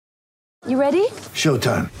You ready?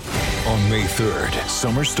 Showtime. On May 3rd,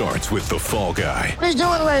 summer starts with The Fall Guy. Let's do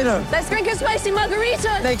it later. Let's drink a spicy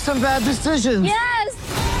margarita. Make some bad decisions.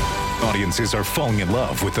 Yes! Audiences are falling in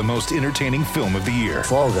love with the most entertaining film of the year.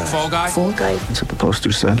 Fall Guy. Fall Guy? Fall guy. That's what the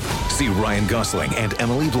poster said. See Ryan Gosling and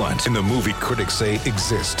Emily Blunt in the movie critics say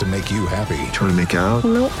exists to make you happy. Trying to make it out?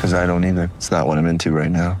 Nope. Because I don't either. It's not what I'm into right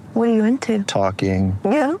now. What are you into? Talking.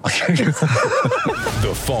 Yeah.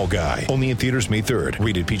 The Fall Guy. Only in theaters May 3rd.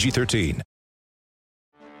 Rated PG-13.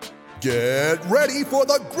 Get ready for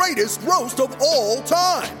the greatest roast of all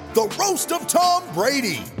time. The Roast of Tom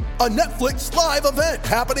Brady. A Netflix live event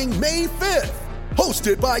happening May 5th.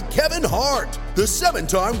 Hosted by Kevin Hart. The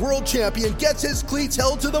 7-time world champion gets his cleats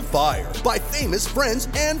held to the fire by famous friends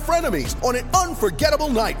and frenemies on an unforgettable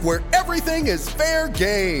night where everything is fair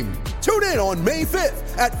game. Tune in on May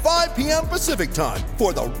 5th at 5 p.m. Pacific time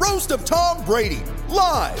for the Roast of Tom Brady.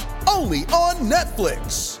 Live only on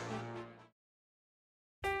Netflix.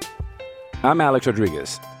 I'm Alex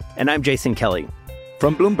Rodriguez. And I'm Jason Kelly.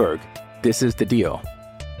 From Bloomberg, this is The Deal.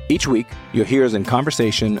 Each week, you'll hear us in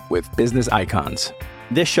conversation with business icons.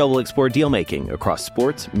 This show will explore deal-making across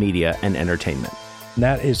sports, media, and entertainment.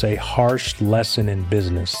 That is a harsh lesson in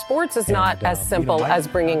business. Sports is not as simple as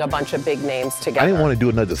bringing a bunch of big names together. I didn't want to do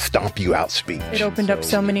another stomp you out speech. It opened up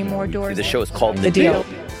so many more doors. The show is called The Deal.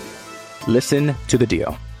 Listen to The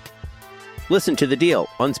Deal. Listen to The Deal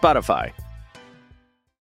on Spotify.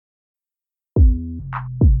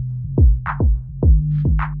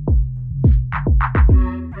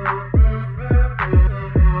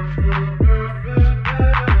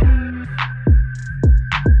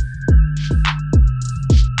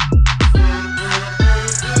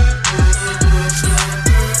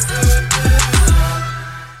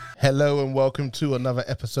 Hello and welcome to another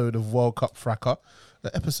episode of World Cup Fracas,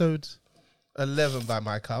 episode 11 by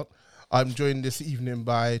my count. I'm joined this evening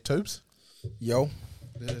by Tobes. Yo.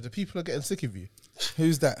 The people are getting sick of you.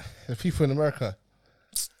 Who's that? The people in America.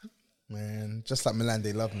 Man, just like Milan,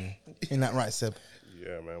 they love me. Ain't that right, Seb?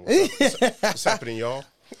 Yeah, man. What's happening, y'all?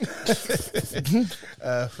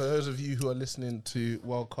 For those of you who are listening to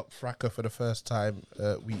World Cup Fracas for the first time,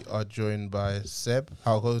 we are joined by Seb.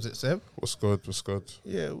 How goes it, Seb? What's good? What's good?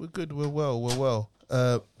 Yeah, we're good. We're well.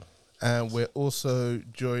 And we're also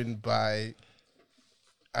joined by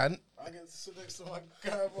Ant. I can sit next to my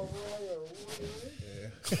guy,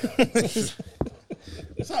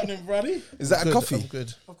 What's happening, buddy? Is that a coffee? I'm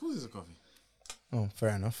good. Of course it's a coffee. Oh, fair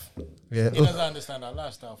enough. Yeah. He doesn't understand our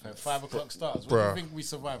lifestyle, fam. 5 o'clock starts. What do you think we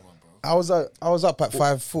survive on, bro? I was up at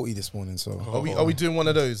 5:40 this morning, so. Are we doing one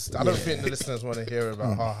of those? I don't think the listeners want to hear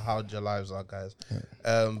about how hard your lives are, guys.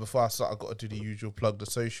 Before I start, I've got to do the usual plug, the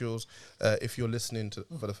socials. If you're listening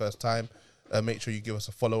for the first time, make sure you give us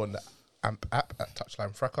a follow on the AMP app at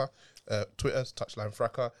Touchline Fracas. Twitter's Touchline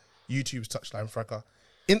Fracas. YouTube's Touchline Fracas.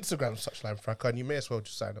 Instagram's Touchline Fracas. And you may as well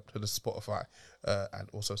just sign up to the Spotify and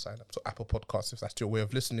also sign up to Apple Podcasts if that's your way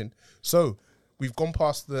of listening. So we've gone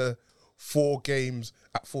past the 4 games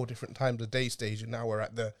at 4 different times a day stage, and now we're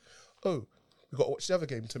at the we've got to watch the other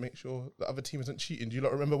game to make sure the other team isn't cheating. Do you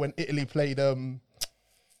not remember when Italy played South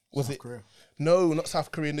Korea? No, not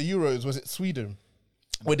South Korea in the Euros. Was it Sweden?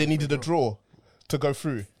 Where they needed a draw to go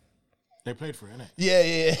through. They played for it, innit?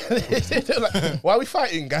 Yeah. Like, why are we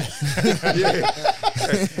fighting, guys?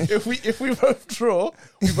 If we both draw,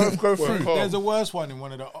 we both go through. There's a worse one in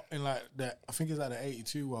one of the I think it's like the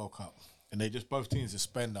 82 World Cup, and they just both teams just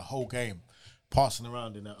spend the whole game passing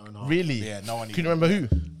around in their own half. Really? Yeah. No one. Can you remember who?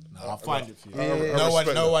 No, I'll find it for you.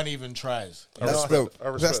 Yeah. No one even tries. I respect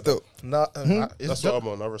that. That's what I'm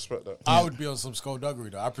on. I respect that. I would be on some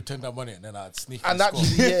skullduggery though. I pretend I'm on it, and then I'd sneak. And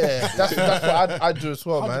actually, that's what I'd do as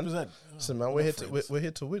well, 100%. Man. So, man, we're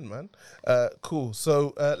here to win, man. Cool.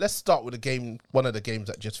 So let's start with one of the games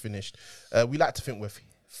that just finished. We like to think we're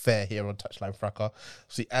fair here on Touchline Fracas.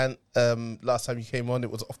 See, and last time you came on,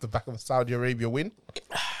 it was off the back of a Saudi Arabia win.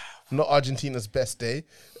 Not Argentina's best day,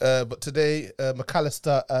 but today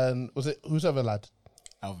McAllister and who's the other lad?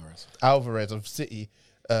 Alvarez of City.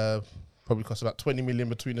 Probably cost about 20 million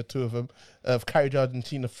between the two of them. Have carried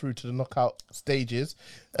Argentina through to the knockout stages.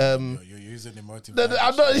 You're using emotive. No,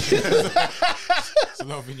 I'm not. It's a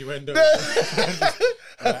lot of innuendo.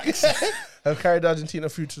 Have carried Argentina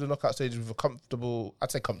through to the knockout stages with a comfortable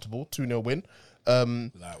 2-0 win.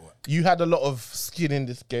 Like what? You had a lot of skin in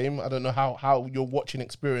this game. I don't know how your watching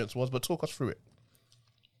experience was, but talk us through it.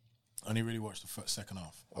 I only really watched the second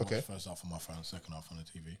half. I watched the first half on my phone, second half on the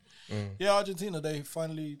TV. Yeah, Argentina, they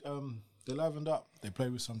finally they livened up. They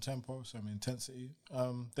played with some tempo, some intensity.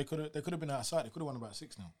 They could have been outside. They could have won about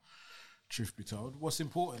 6-0. Truth be told, what's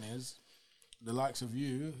important is the likes of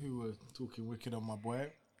you who were talking wicked on my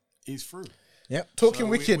boy. he's through. Yep. Talking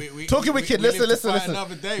wicked. Talking wicked. Listen.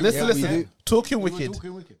 Talking wicked.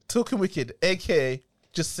 Talking wicked. AKA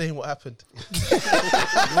just saying what happened. You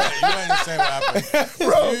ain't saying what happened.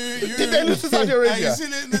 Bro, did they lose to Saudi Arabia?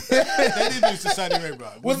 They did lose to Saudi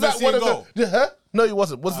Arabia. Was that one of the... No, it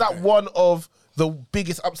wasn't. Was that one of the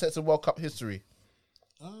biggest upsets in World Cup history?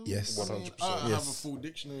 Yes. 100%. I have a full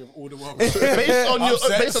dictionary of all the World Cup.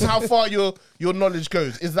 based on how far your knowledge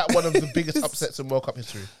goes, is that one of the biggest upsets in World Cup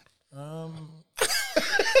history?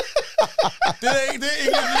 Did England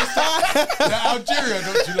lose to Algeria?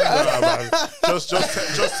 Don't you know? Nah, man. Just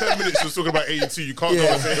 10 minutes just talking about 82. You can't go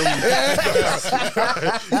and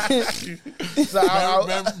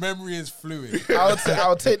say memory is fluid.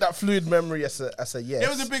 I'll take that fluid memory as a yes. It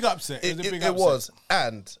was a big upset. It was.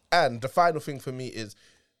 And the final thing for me is,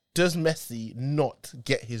 does Messi not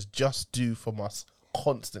get his just due from us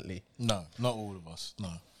constantly? No, not all of us.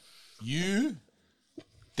 No. You,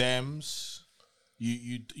 Dems...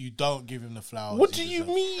 You don't give him the flowers. What do you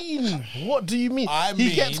mean? What do you mean? I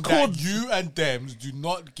mean gets called... that you and Dems do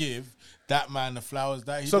not give that man the flowers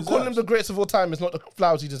that he deserves. So calling him the greatest of all time is not the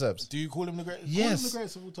flowers he deserves? Do you call him the greatest? Yes. Call him the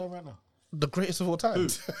greatest of all time right now. The greatest of all time?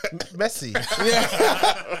 Messi.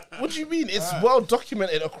 Yeah. What do you mean? It's well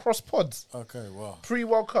documented across pods. Okay, well.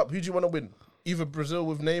 Pre-World Cup, who do you want to win? Either Brazil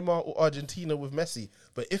with Neymar or Argentina with Messi.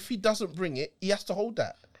 But if he doesn't bring it, he has to hold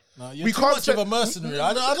that. No, you're too much of a mercenary.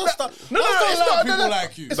 I don't people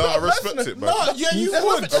like you. No, I respect it, man. No, yeah, you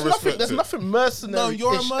would. There's nothing mercenary. No,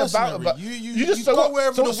 you're a mercenary. About You just go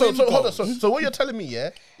wherever the wind goes. So what you're telling me, yeah,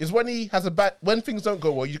 is when he has when things don't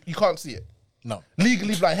go well, you can't see it. No.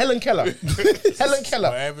 Legally blind. Helen Keller. Helen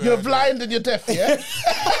Keller. You're blind and you're deaf, yeah?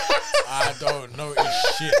 I don't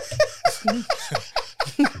notice shit.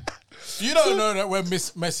 You don't know that when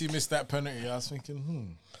Messi missed that penalty, I was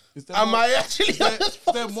thinking, Am I actually? Is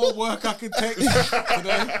there more work I can take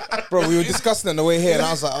today? Bro, we were discussing it on the way here, and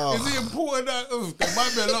I was like, oh. Is it important that there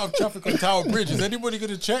might be a lot of traffic on Tower Bridge? Is anybody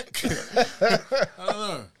going to check? I don't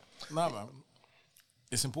know. Nah, man.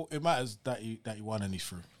 It's important. It matters that you won and he's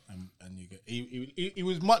through, and you get. He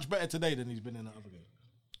was much better today than he's been in that other game.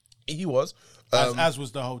 He was, as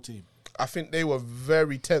was the whole team. I think they were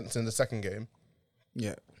very tense in the second game.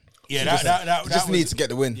 Yeah. Yeah, that just need to get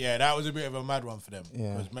the win. Yeah, that was a bit of a mad one for them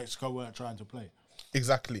because Mexico weren't trying to play.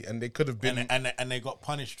 Exactly, and they could have been, and they got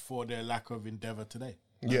punished for their lack of endeavour today.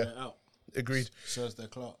 Yeah, agreed. Serves their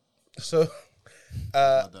clock. So,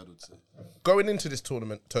 my dad would say, going into this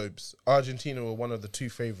tournament, Tobes, Argentina were one of the two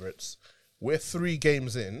favourites. We're 3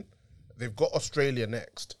 games in. They've got Australia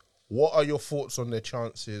next. What are your thoughts on their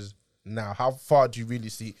chances now? How far do you really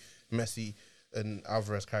see Messi and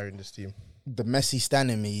Alvarez carrying this team? The Messi stand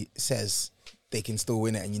in me says they can still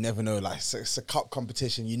win it, and you never know. Like it's a cup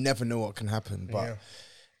competition, you never know what can happen. But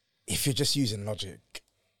if you're just using logic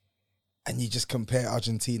and you just compare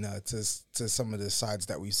Argentina to some of the sides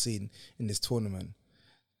that we've seen in this tournament,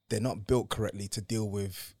 they're not built correctly to deal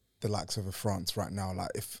with the likes of France right now. Like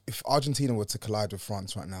if Argentina were to collide with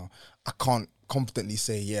France right now, I can't confidently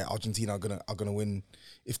say Argentina are gonna win.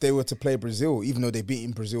 If they were to play Brazil, even though they're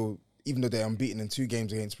beating Brazil, even though they're unbeaten in 2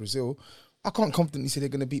 games against Brazil, I can't confidently say they're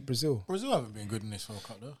going to beat Brazil. Brazil haven't been good in this World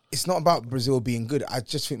Cup, though. It's not about Brazil being good. I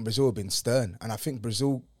just think Brazil have been stern. And I think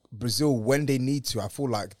Brazil, when they need to, I feel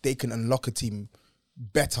like they can unlock a team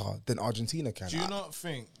better than Argentina can. Do you not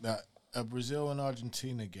think that a Brazil and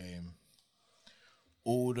Argentina game,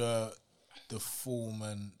 all the form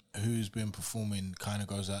and who's been performing kind of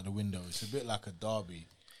goes out the window? It's a bit like a derby.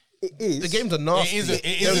 It is. The games are nasty.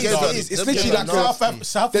 It is. It's literally like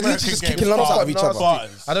South they're American just games kicking lumps out of each other.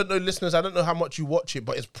 I don't know, listeners. I don't know how much you watch it,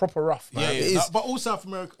 but it's proper rough, man. Yeah, it is. But all South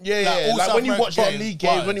America. Like when you watch their league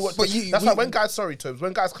games, when you watch, that's like when guys. Sorry, Tobes.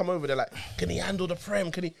 When guys come over, they're like, "Can he handle the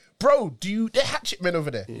prem? Can he?" Bro, they're hatchet men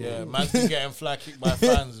over there. Yeah, man's been getting flag kicked by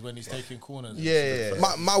fans when he's taking corners. Yeah.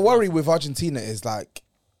 My worry with Argentina is like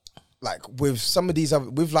with some of these other,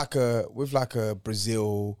 with like a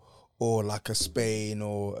Brazil or like a Spain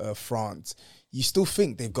or France, you still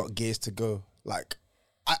think they've got gears to go. Like,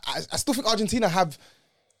 I still think Argentina have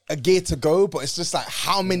a gear to go, but it's just like,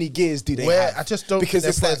 how many gears do they have? I just don't because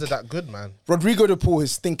think their players are that good, man. Rodrigo de Paul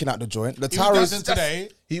is thinking out the joint. Lautaro today.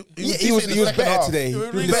 He was better today. He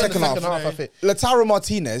was the second half. I think. Lautaro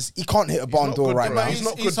Martinez, he can't hit a barn door right now.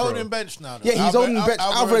 He's holding bench now. Yeah, he's holding bench.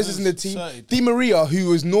 Alvarez is in the team. Di Maria, who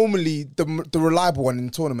was normally the reliable one in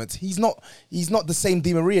tournaments, he's not the same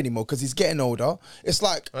Di Maria anymore because he's getting older. It's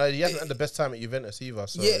like he hasn't had the best time at Juventus either.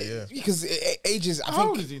 So, because ages. How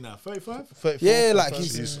old is he now? 35. 34, yeah, like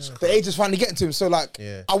the age is finally getting to him. So like,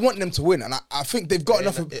 I want them to win, and I think they've got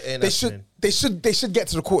enough. They should get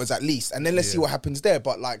to the quarters at least, and then let's see what happens there.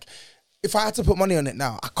 But like, if I had to put money on it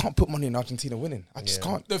now, I can't put money on Argentina winning. I just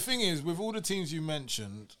can't. The thing is, with all the teams you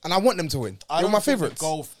mentioned, and I want them to win. They're my favourites. The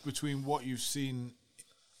gulf between what you've seen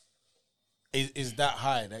is that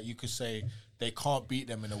high that you could say they can't beat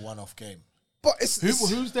them in a one-off game. But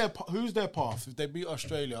who's their path? If they beat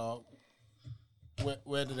Australia,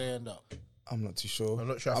 where do they end up? I'm not too sure. I'm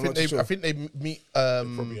not sure. I think they meet.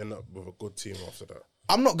 Probably end up with a good team after that.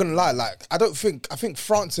 I'm not gonna lie. Like, I think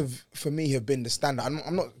France for me have been the standard.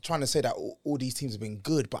 I'm not trying to say that all these teams have been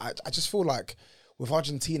good, but I just feel like with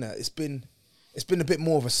Argentina, it's been a bit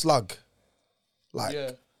more of a slug. Like,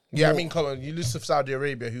 I mean, come on, you lose to Saudi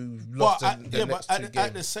Arabia, who lost the next two games.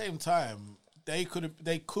 At the same time, they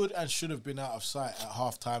could and should have been out of sight at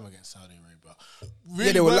half time against Saudi Arabia.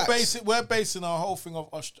 Really, we're basing our whole thing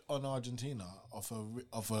on Argentina of a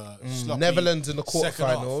sloppy Netherlands in the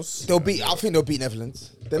quarterfinals. I think they'll beat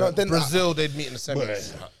Netherlands. Brazil, they'd meet in the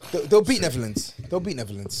semis. They'll beat Netherlands.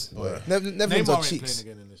 Netherlands are cheats.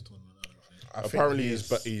 Again in this tournament. Apparently,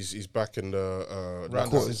 he's back in the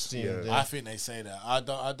round of 16. I think they say that. I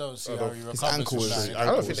don't see how he recovers from that. I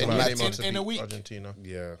don't think they need him in a week. Argentina.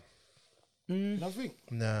 Yeah. Nothing.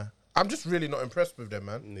 Nah. I'm just really not impressed with them,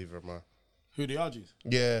 man. Neither am I. Who the Argies?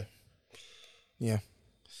 Yeah. Yeah.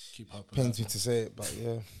 Keep hoping. Pains me to say it, but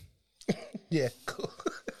yeah. Yeah, cool.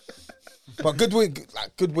 But good win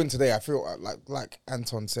today. I feel like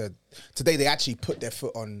Anton said, today they actually put their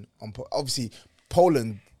foot on. Obviously,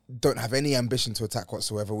 Poland don't have any ambition to attack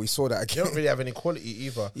whatsoever. We saw that again. They don't really have any quality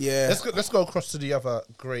either. Yeah. Let's go across to the other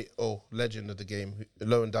great legend of the game.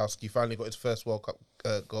 Lewandowski finally got his first World Cup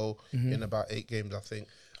goal in about 8 games, I think.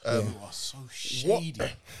 You are so shady.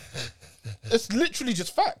 It's literally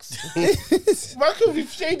just facts. Why can't we be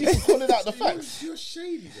shady for calling out the facts? You're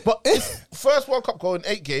shady. But it's first World Cup goal in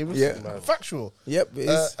 8 games. Yeah. Factual. Yep, it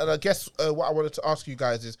is. And I guess what I wanted to ask you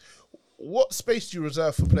guys is, what space do you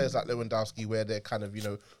reserve for players like Lewandowski, where they're kind of,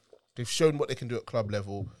 they've shown what they can do at club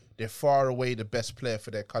level. They're far away the best player for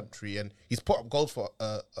their country, and he's put up goals for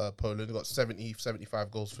Poland. He got 70, 75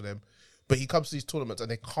 goals for them. But he comes to these tournaments and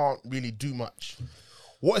they can't really do much.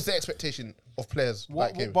 What is the expectation of players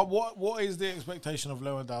like him? But what is the expectation of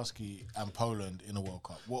Lewandowski and Poland in a World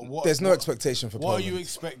Cup? There's no expectation for Poland. What are you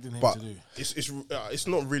expecting him to do? It's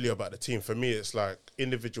not really about the team. For me, it's like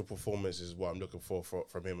individual performance is what I'm looking for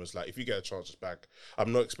from him. It's like, if you get a chance just back,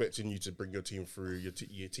 I'm not expecting you to bring your team through.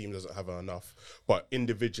 Your team doesn't have enough. But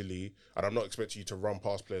individually, and I'm not expecting you to run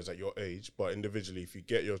past players at your age, but individually, if you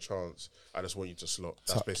get your chance, I just want you to slot.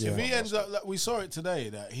 That's basically if he ends up, like we saw it today,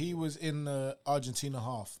 that he was in the Argentina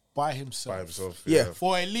half by himself. Yeah.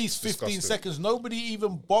 For at least 15 seconds. Nobody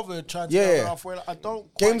even bothered trying to get halfway. Like, I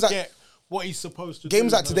don't quite get what he's supposed to do.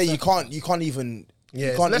 Games like today, you can't even.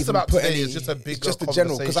 Yeah, you can't it's less even about put today, any. it's just a big just the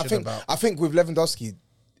general. Because I think with Lewandowski,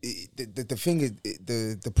 the thing is,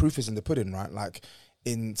 the proof is in the pudding, right? Like,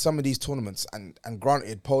 in some of these tournaments, and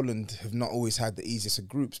granted, Poland have not always had the easiest of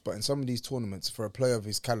groups, but in some of these tournaments, for a player of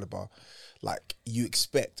his caliber, like, you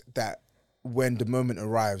expect that when the moment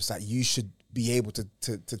arrives, that you should be able to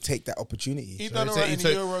take that opportunity. He done alright in the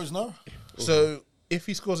Euros, no? So if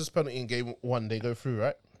he scores his penalty in game 1, they go through,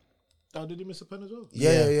 right? Oh, did he miss a pen as well?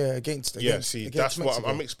 Yeah. Against that's Mexico. what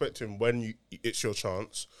I'm expecting. When it's your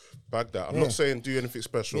chance, bag that. I'm not saying do anything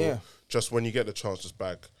special. Yeah. Just when you get the chance, just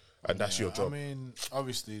bag. And that's your job. I mean,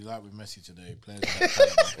 obviously, like with Messi today, players.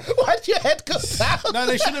 Why'd your head go down? No,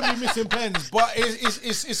 they shouldn't be missing pens, but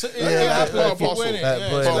it's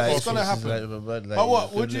gonna happen. But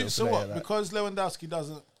what would you? So what? Because Lewandowski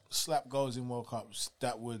doesn't slap goals in World Cups,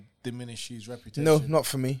 that would diminish his reputation. No, not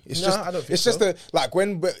for me. It's I don't think it's so. just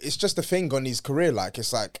it's just a thing on his career. Like,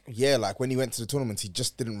 it's like, like when he went to the tournament, he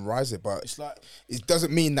just didn't rise it. But it's like, it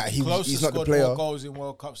doesn't mean that he's not the player. More goals in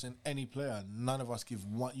World Cups than any player. None of us give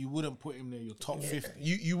one. You wouldn't put him near your top 50.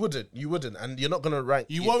 You wouldn't, and you're not gonna rank.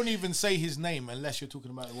 You won't even say his name unless you're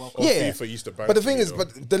talking about the World Cup. Yeah, FIFA used to bank but the thing is,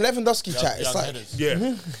 but the Lewandowski chat, it's like headers.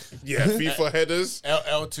 Yeah, FIFA headers,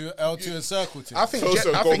 L2 and circle team. I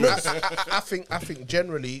think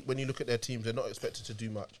generally when you look at their teams, they're not expected to do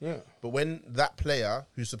much. Yeah. But when that player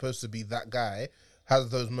who's supposed to be that guy has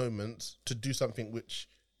those moments to do something which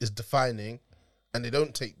is defining, and they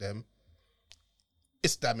don't take them,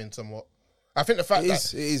 it's damning somewhat. I think the fact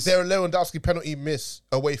that they're a Lewandowski penalty miss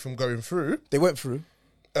away from going through. They went through.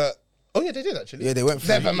 Oh yeah, they did actually. Yeah, they went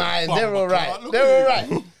through. Never mind, they're all right. They're all right.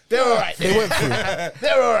 They're all right. They went through.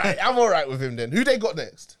 They're all right. I'm all right with him then. Who they got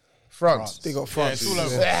next? France. They got France. Yeah, it's all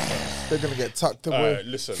over. They're going to get tucked away.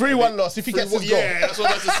 Listen, 3-1 loss if he gets his goal. Yeah, that's what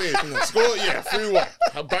I was about to say. Score,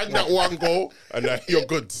 3-1. Bang that one goal, and you're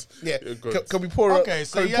good. Yeah. You're good. Can we pour Okay,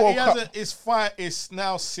 so he hasn't. It's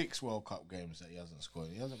now 6 World Cup games that he hasn't scored.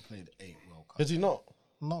 He hasn't played 8 World Cups. Has he not?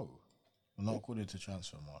 No. Not according to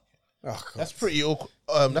transfer market. Oh, That's pretty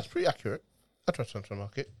that's pretty accurate. I trust transfer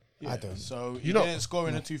market. I don't. So you didn't score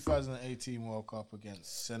in the 2018 World Cup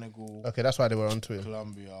against Senegal. Okay, that's why they were onto him.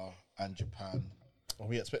 Colombia and Japan. Are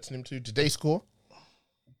we expecting him to? Did they score?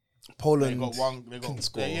 Poland. They got one. They can got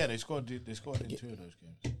score. Yeah, they scored. They scored in 2 of those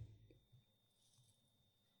games.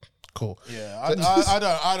 Cool. Yeah,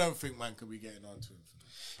 I don't think man could be getting on to him.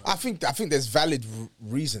 I think there's valid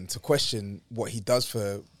reason to question what he does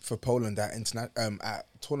for Poland at at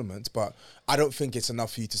tournaments, but I don't think it's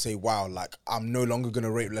enough for you to say, wow, like I'm no longer going to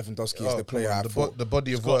rate Lewandowski as the player I thought. The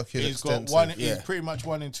body of work is extensive. He's pretty much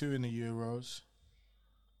 1 and 2 in the Euros.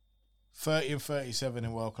 30 and 37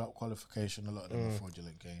 in World Cup qualification. A lot of them are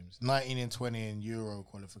fraudulent games. 19 and 20 in Euro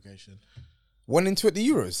qualification. 1 and 2 at the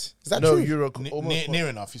Euros. Is that no, true? Euro near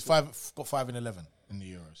enough. He's got 5 and 11 in the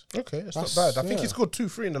Euros. Okay, that's not bad. I think he scored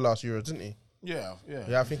 2-3 in the last Euros, didn't he? Yeah.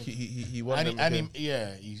 I think he won them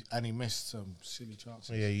again. He missed some silly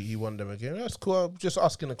chances. Yeah, he won them again. That's cool. I'm just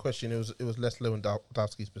asking a question. It was less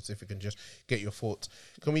Lewandowski specific, and just get your thoughts.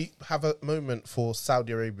 Can we have a moment for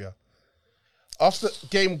Saudi Arabia? After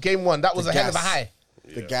game 1, that was a hell of a high.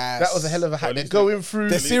 The gas. That was a hell of a high. They're going through.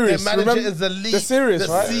 They're serious. Their manager Remember? is the lead. They're serious,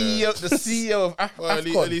 right? The CEO of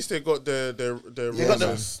AFCON. At least they got their They got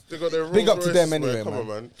their Big up to Rolls them Royce, anyway, Come man. on,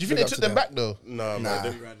 man. Do you think they took them back though? Nah,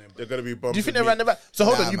 man. They're gonna be bumping. Do you think they ran them back? So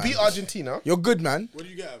hold Nah, on, you man. beat Argentina. You're good, man. What do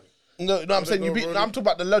you get? No, I'm saying you beat. rolling? I'm talking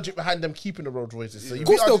about the logic behind them keeping the Rolls Royces. So you Of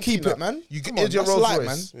course beat they'll Argentina, keep it, man. You Come get on, your that's Rolls light,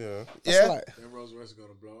 Royce. Yeah. That's Yeah. light. Their Rolls Royce is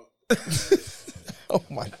gonna blow up. Oh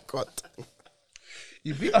my God.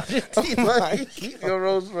 You beat Argentina. You keep your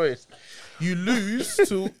Rolls Royce. You lose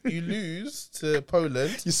to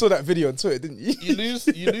Poland. You saw that video on Twitter, didn't you? You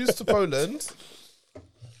lose to Poland.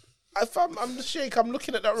 If I'm the Sheikh, I'm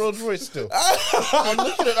looking at that Rolls Royce still. I'm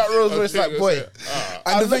looking at that Rolls Royce like, boy.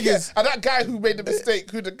 And the thing is, and that guy who made the mistake,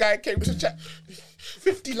 who the guy came to chat,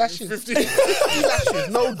 50 lashes. 50 lashes,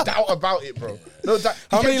 no doubt about it, bro. No doubt.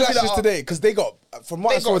 how many lashes today? Because they got, from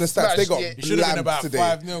what I saw in the stats, they got It should have been about today.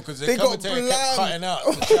 5-0 because They they got commentator kept cutting out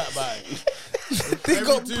to chat about it. They Every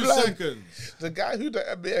got 2 bland. seconds. The guy who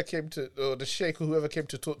the Emir came to, or the Sheikh or whoever came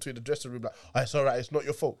to talk to in the dressing room, like, oh, it's all right, it's not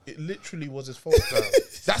your fault. It literally was his fault.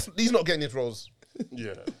 He's not getting his roles.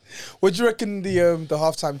 Yeah. What do you reckon the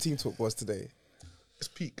halftime team talk was today? It's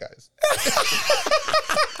peak, guys.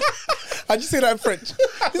 How'd you say that in French?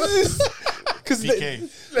 Because PK.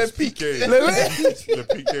 Let's peak. The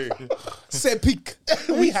PK. C'est peak.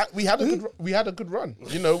 we had a good run.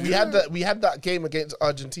 You know, we had that game against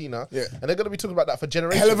Argentina. Yeah. And they're gonna be talking about that for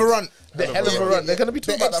generations. Hell of a run. Hell of a run. They're gonna be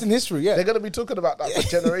talking about that in history, yeah. They're gonna be talking about that for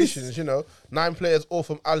generations, you know. 9 players all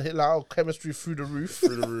from Al Hilal, chemistry through the roof.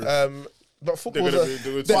 But football's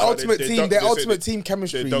Their ultimate team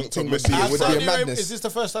chemistry dunked thing on would Messi. be Saudi a Arabia, madness. Is this the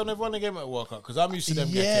first time they've won a game at a World Cup? Because I'm used to them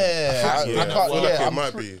getting. It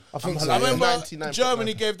might be. I think so. I remember 99.9.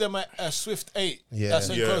 Germany gave them a swift 8. Yeah. That's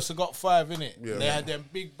so Yeah. close to got 5 in it. Yeah. They had them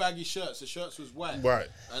big baggy shirts. The shirts was white. Right.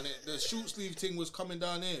 And the short sleeve thing was coming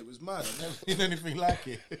down here. It was mad. I've never seen anything like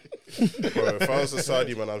it. Bro, if I was a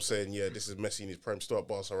Saudi man, I'm saying, yeah, this is Messi in his prime. Start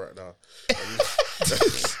Barca right now.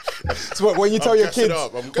 So what, when you tell your kids,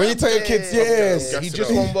 yes, he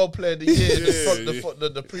just won World Player of the Year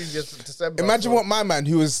the previous December. Imagine what my man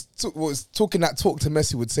who was talking that talk to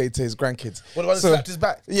Messi would say to his grandkids. What the one that slapped his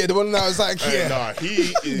back? Yeah, the one that was like, yeah. Nah,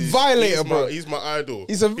 he is Violator, bro. He's my idol.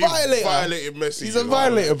 He's a violator. He violated Messi. He's a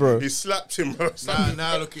violator, bro. He slapped him, bro.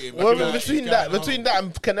 Now look at him. Well, between that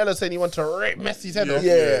and Canelo saying he wanted to rip Messi's head off.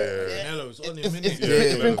 Canelo's on him, innit?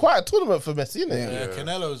 It's been quite a tournament for Messi, isn't it? Yeah,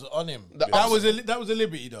 Canelo's on him. That was a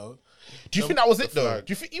liberty, though. Do you think that was it, though?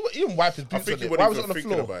 Do you think he didn't wipe his I boots think on he it? wasn't Why was it even on the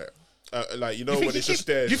thinking floor? about it. Like, you know, when it's just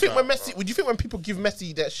there. Do you think when Messi? Would you think when people give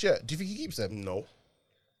Messi that shirt? Do you think he keeps them? No.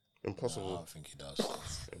 Impossible. I don't think he does.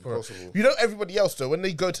 Impossible. You know, everybody else though, when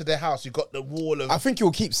they go to their house, you got the wall of. I think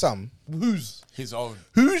he'll keep some. Whose own?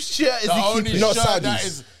 Whose shirt is The he only keeping? Not shirt that Saudis.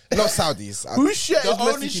 is- Not Saudis. Whose shirt The is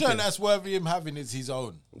Messi only shirt keeping? that's worthy him having is his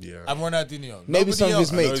own. Yeah. And Ronaldinho. Maybe Nobody some of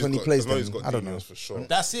his else. mates when he plays them. I don't know. For sure.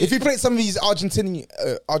 That's it. If he played some of his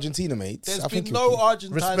Argentina mates, There's I think been he'll no keep.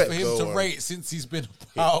 Argentines Respect, for him no to one. rate since he's been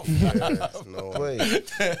out. No.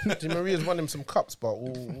 Wait, Di Maria's won him some cups, but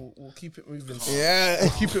we'll keep it moving. Yeah.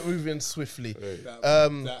 We'll keep it moving swiftly. That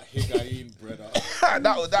Higuain brother.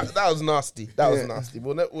 that was nasty. That was nasty.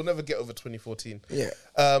 We'll never get over 2014. Yeah.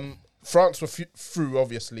 France were through,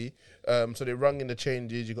 obviously. So they rung in the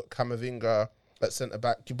changes. You got Camavinga at centre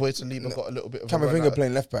back. Your boy Saliba got a little bit of a run Camavinga out.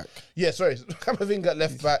 playing left back. Yeah, sorry. Camavinga at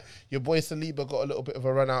left back. Your boy Saliba got a little bit of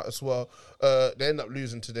a run out as well. They end up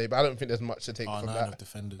losing today, but I don't think there's much to take from 9 that. of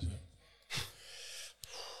defenders.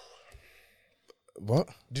 What?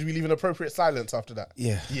 Did we leave an appropriate silence after that?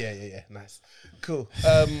 Yeah. Yeah. Nice. Cool.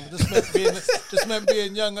 Just meant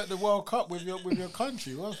being young at the World Cup with your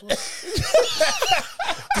country.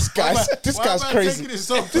 This guy's crazy.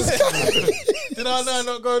 Did I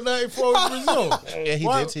not go 94 with Brazil? Yeah,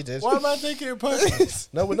 he did. Why am I taking it personally?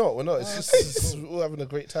 No, we're not. It's just we're having a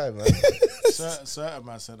great time, man. Certain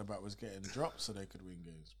man said about was getting dropped so they could win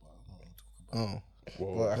games. But I don't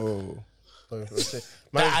want to talk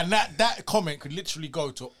about that comment could literally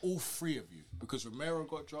go to all three of you because Romero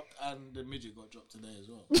got dropped and the midget got dropped today as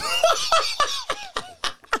well.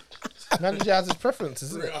 Manager has his preference,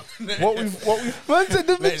 isn't it?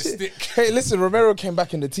 Hey, listen, Romero came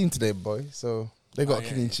back in the team today, boy. So they got a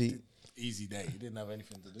clean sheet. Easy day. He didn't have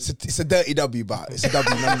anything to do. It's a dirty W, but it's a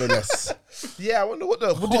W nonetheless. Yeah, I wonder what's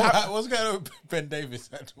going on with Ben Davis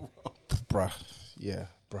at the world? Bruh.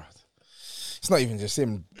 It's not even just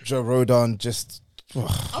him. Joe Rodon just... I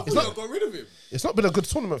thought you got rid of him. It's not been a good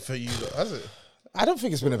tournament for you, though, has it? I don't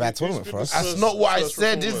think it's been a bad tournament for us. That's not what I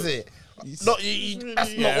said, is it? That's not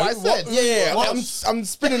what I said. I'm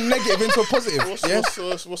spinning negative into a positive.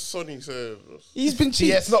 What's Sonny said? He's been cheap.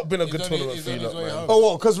 Yeah, it's not been a good tournament for you, man. Oh,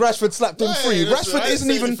 what? Because Rashford slapped him free. Rashford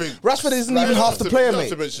isn't even half the player,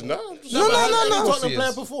 mate. No. Tottenham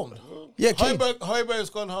player performed. Yeah, Højbjerg's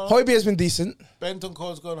gone home. Højbjerg's been decent.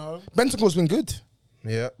 Bentancur's gone home. Bentancur's been good.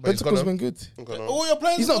 Yeah, Bentancur's been good. All your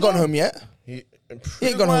players. He's not gone home yet. He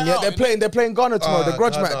ain't gone home yet. They're playing Ghana tomorrow. The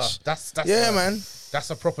grudge match. That's man. That's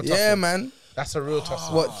a proper tough Yeah, one. man. That's a real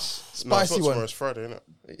tough one. What? Spicy one. Tomorrow's Friday, isn't it?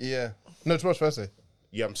 Yeah. No, tomorrow's Thursday.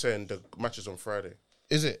 Yeah, I'm saying the match is on Friday.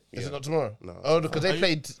 Is it? Is it not tomorrow? No. Oh, because they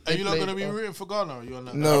played. Are you not going to be rooting for Ghana? Or are you on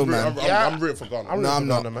that? No, man. I'm rooting for Ghana. No, I'm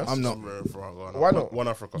not. I'm not. I'm rooting for Ghana. Why not? One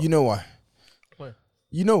Africa. You know why? Why?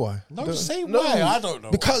 You know why? No, just say why. I don't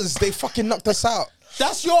know. Because they fucking knocked us out.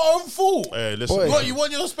 That's your own fault. Hey, listen. What, you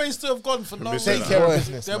want your space to have gone for no reason? Take care of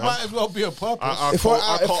business. There might as well be a purpose. I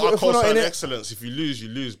can't excellence. If you lose, you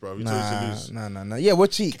lose, bro. You lose. Nah. Yeah, we're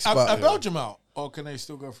cheeks. Are But Belgium out? Or can they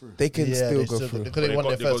still go through? they can still go through. Because they won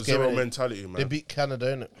their first game. Zero mentality, man. They beat Canada,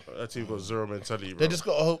 innit? That team got zero mentality, bro. They just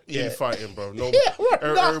got to hope. Yeah. Infighting, bro. No,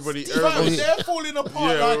 everybody. They're falling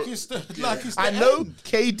apart like it's the I know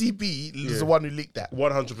KDB is the one who leaked that.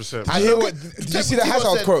 100%. Did you see the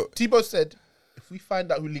Hazard quote? Tebow said, if we find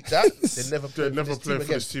out who leaked that, they never play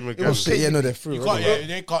for this team again. Oh shit, yeah, no, they're through.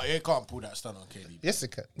 They can't pull that stunt on KDB. Yes, they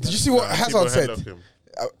can. Did you see what Hazard said?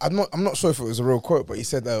 I'm not sure if it was a real quote, but he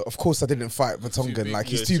said, "Of course, I didn't fight Vertonghen. Like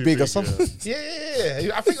he's too big or something."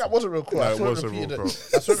 Yeah. I think that was a real quote. I saw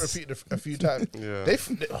it repeated a few times. Yeah.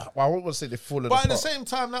 I won't want to say they've fallen apart. But at the same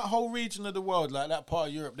time, that whole region of the world, like that part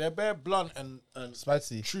of Europe, they're bare blunt and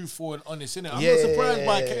spicy, truthful and honest, innit? I'm not surprised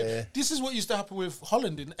by this is what used to happen with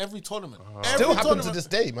Holland in every tournament. Still happens to this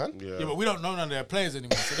day, man. Yeah, but we don't know none of their players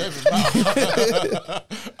anymore, so they don't matter.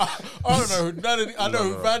 I don't know. I know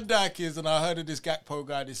who Van Dijk is, and I heard of this Gakpo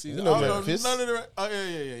guy this season. I don't know none of the. Oh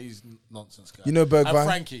yeah. He's nonsense guy. You know Bergwijn? And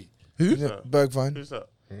Frankie. Who? Bergwijn. Who's that?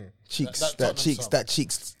 Cheeks. That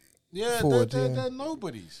cheeks. Yeah, forward, they're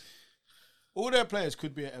nobodies. All their players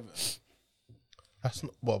could be at Everton. That's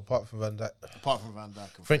not apart from Van Dijk. Apart from Van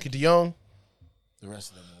Dijk, Frankie De Jong. The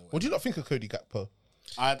rest of them. What do you not think of Cody Gakpo?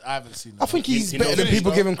 I haven't seen that. I think he's better than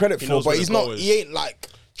people give him credit for, but he's not. He ain't like.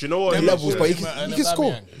 Do you know what? Levels, but he can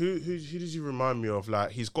score. Who does he remind me of?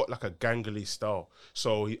 Like he's got like a gangly style,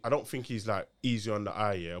 so I don't think he's like easy on the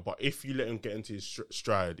eye. Yeah, but if you let him get into his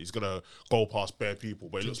stride, he's gonna go past bare people.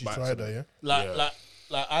 But he looks back. Like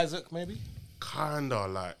Isaac, maybe.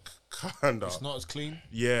 Kinda. It's not as clean.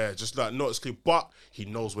 Yeah, just like not as clean, but he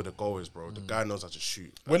knows where the goal is, bro. The guy knows how to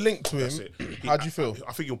shoot. We're linked to him. How do you feel?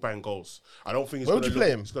 I think he'll bang goals. I don't think. Where would you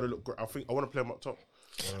play him? He's gonna look great. I want to play him up top.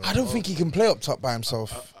 I don't think he can play up top by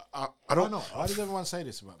himself. I don't know. Why does everyone say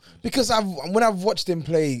this about him? Because when I've watched him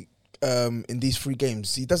play in these 3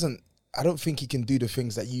 games, he doesn't. I don't think he can do the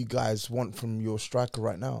things that you guys want from your striker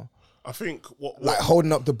right now. I think like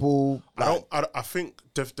holding up the ball. I think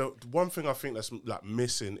the one thing I think that's like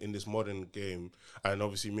missing in this modern game, and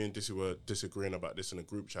obviously me and Dissy were disagreeing about this in a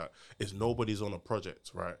group chat, is nobody's on a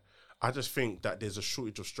project, right? I just think that there's a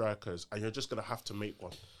shortage of strikers, and you're just gonna have to make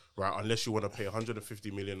one. Right, unless you want to pay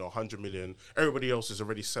 150 million or 100 million, everybody else is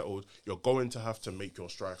already settled. You're going to have to make your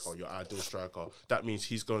striker, your ideal striker. That means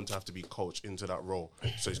he's going to have to be coached into that role.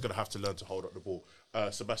 So he's going to have to learn to hold up the ball.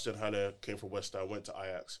 Sebastian Haller came from West Ham, went to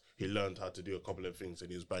Ajax. He learned how to do a couple of things, and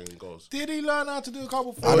he was banging goals. Did he learn how to do a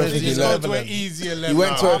couple of things? I don't think he learned to an easier level. He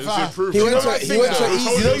went to an easy. He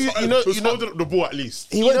was holding up the ball at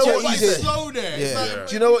least. He went to an easy. Slow there. Yeah.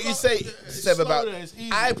 Do you know what you say, Seb, about?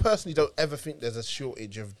 I personally don't ever think there's a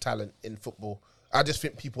shortage of talent in football. I just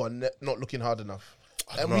think people are not looking hard enough.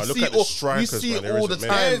 And know, we I look see at the all, strikers, we see man, there all the isn't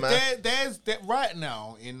time, many. man. There's right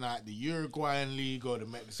now in like the Uruguayan league or the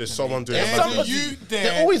Mexican. There's someone doing There's something.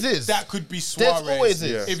 There always is. That could be Suarez. There always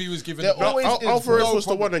is. If he was given. There the always is. Alvarez No was the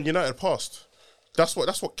problem. one and United passed. That's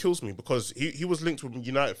what kills me because he was linked with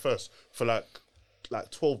United first for like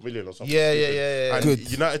 12 million or something. Yeah. And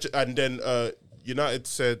Good. United, and then United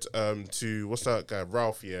said to what's that guy,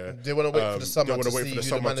 Ralph? Yeah, They wanna wait for the summer They want to to wait see for the who the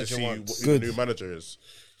summer to manager see wants. who Good. the new manager is.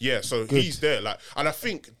 Yeah, so he's there. Like, and I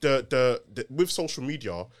think the with social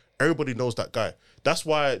media, everybody knows that guy. That's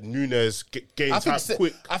why Nunes gained time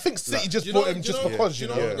quick. I think City Like, just You bought know- him you just know- because, you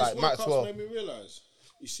know, like this World Cup's Maxwell. made me realise.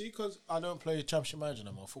 You see, because I don't play Championship Manager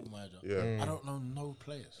no more, Football Manager. Yeah. I don't know no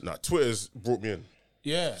players. Nah, Twitter's brought me in.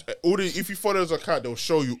 Yeah. If you follow his account, they'll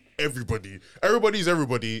show you everybody. Everybody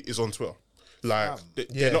is on Twitter. Like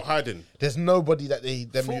they're not hiding. There's nobody that them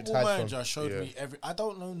you'd Football hide Manager from. showed me I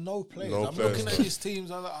don't know no players. No I'm players, looking at no. these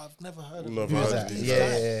teams. I've never heard of Never them. heard Who's of these these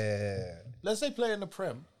guys? Yeah. Let's say play in the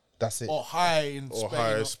Prem. That's it. Or high in Or Spain.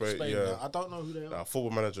 high in or Spain, Spain yeah. I don't know who they are. Nah,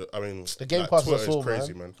 Football Manager. I mean, The Game like, Pass Twitter us is all,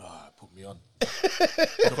 crazy, man. man. Put me on.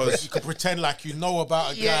 Because You can pretend like you know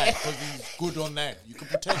about a guy because he's good on that. You can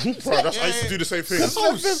pretend. bro, I used to do the same thing. That's I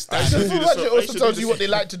what used to do Football the Manager same- I also used to tells do you the what they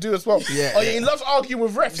same- like to do as well. Yeah. Oh yeah, he loves arguing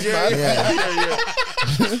with refs, man. Yeah.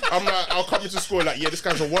 I'm like, I'll come into school like, yeah, this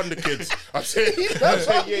guy's a wonder kid. I say,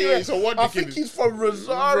 yeah, he's a wonder I kid. think he's from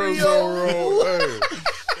Rosario. Hey.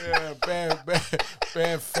 Yeah,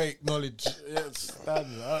 bare fake knowledge. Yes, I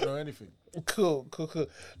don't know anything. Cool.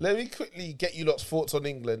 Let me quickly get you lot's thoughts on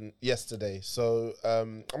England yesterday. So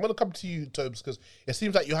I'm going to come to you, Tobes, because it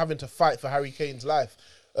seems like you're having to fight for Harry Kane's life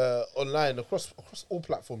online across all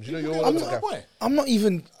platforms. You know, you're all over the gap. I'm not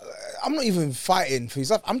even fighting for his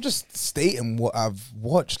life. I'm just stating what I've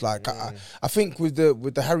watched. Like I think with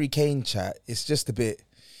the Harry Kane chat, it's just a bit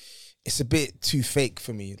too fake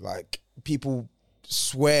for me. Like people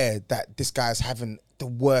swear that this guy's having the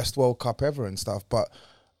worst World Cup ever and stuff, but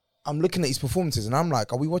I'm looking at his performances and I'm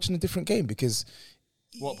like, are we watching a different game? Because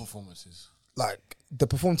What performances? like the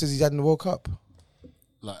performances he's had in the World Cup.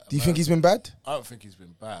 Like, Do you think he's been bad? I don't think he's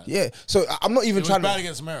been bad. Yeah. So I'm not even He was trying bad to.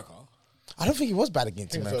 against America. I don't think he was bad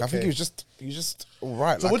against think it's America. I think okay. he was just all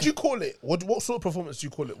right. So like, what do you call it? What sort of performance do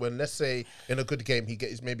you call it when, let's say, in a good game he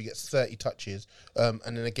maybe gets 30 touches, and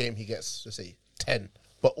in a game he gets, let's say, 10,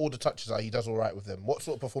 but all the touches he does all right with them. What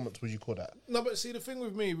sort of performance would you call that? No, but see, the thing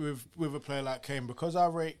with me, with a player like Kane, because I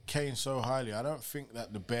rate Kane so highly, I don't think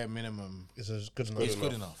that the bare minimum Is good enough. is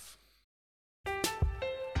good enough.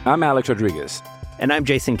 I'm Alex Rodriguez. And I'm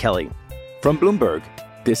Jason Kelly. From Bloomberg,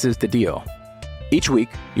 this is The Deal. Each week,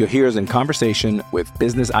 you'll hear us in conversation with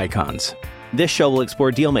business icons. This show will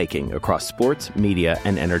explore deal making across sports, media,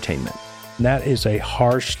 and entertainment. And that is a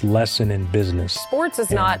harsh lesson in business. Sports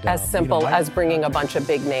is not as simple as bringing a bunch of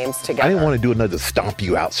big names together. I didn't want to do another stomp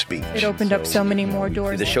you out speech. It opened up so many more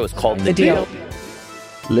doors. The show is called The Deal.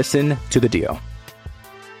 Listen to The Deal.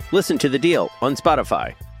 Listen to The Deal on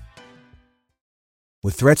Spotify.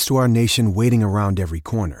 With threats to our nation waiting around every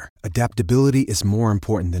corner, adaptability is more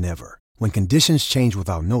important than ever. When conditions change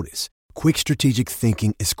without notice, quick strategic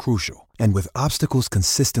thinking is crucial. And with obstacles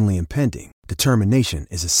consistently impending, determination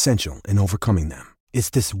is essential in overcoming them. It's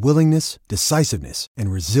this willingness, decisiveness,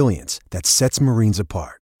 and resilience that sets Marines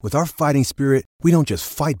apart. With our fighting spirit, we don't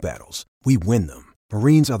just fight battles, we win them.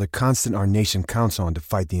 Marines are the constant our nation counts on to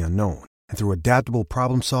fight the unknown. And through adaptable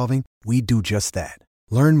problem solving, we do just that.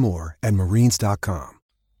 Learn more at marines.com.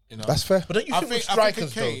 You know? That's fair. But don't you think with I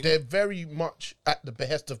strikers, think Kane, though, they're very much at the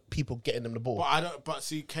behest of people getting them the ball? But I don't. But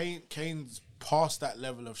see, Kane's past that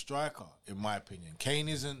level of striker, in my opinion. Kane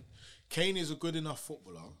is a good enough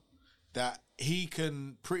footballer that he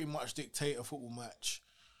can pretty much dictate a football match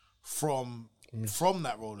from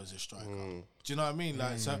that role as a striker. Do you know what I mean?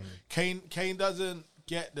 Like, so Kane doesn't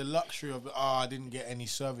get the luxury of I didn't get any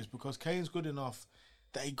service, because Kane's good enough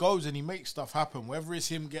that he goes and he makes stuff happen. Whether it's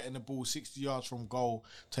him getting the ball 60 yards from goal,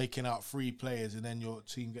 taking out 3 players, and then your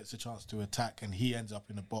team gets a chance to attack and he ends up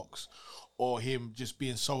in the box, or him just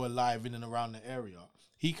being so alive in and around the area,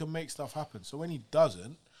 he can make stuff happen. So when he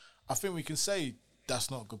doesn't, I think we can say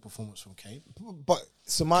that's not a good performance from Kane. But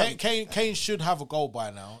so Kane should have a goal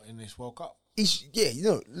by now in this World Cup.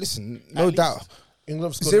 Listen, no doubt.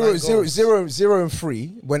 England scored 0 and 3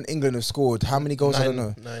 when England have scored how many goals? 9, I don't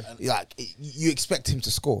know. 9. Like you expect him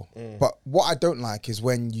to score, but what I don't like is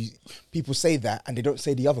when people say that and they don't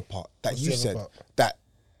say the other part that What's you the other said, part? that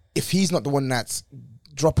if he's not the one that's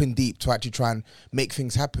dropping deep to actually try and make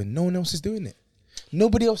things happen, no one else is doing it.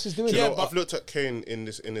 Nobody else is doing it. I've looked at Kane in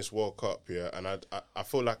this World Cup, and I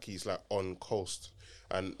feel like he's like on coast,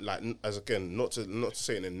 and like as again not to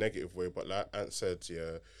say it in a negative way, but like Ant said,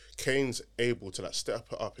 Kane's able to like step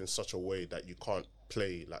it up in such a way that you can't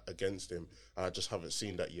play like against him, and I just haven't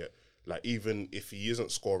seen that yet. Like even if he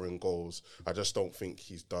isn't scoring goals, I just don't think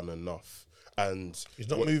he's done enough. And he's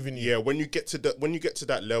not moving you. Yeah, when you get to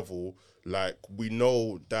that level, like we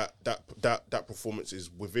know that performance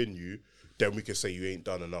is within you, then we can say you ain't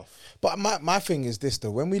done enough. But my thing is this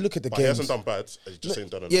though: when we look at the games, he hasn't done bad. He just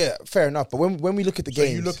ain't done enough. Yeah, fair enough. But when we look at the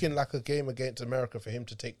games, you're looking like a game against America for him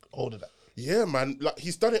to take hold of that. Yeah, man. Like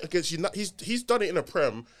he's done it against he's done it in a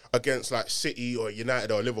Prem against like City or United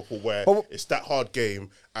or Liverpool, where it's that hard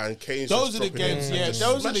game and Kane's. Those are the games. Yeah,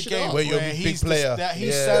 those are the games where you're a big player that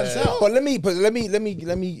he stands out. But let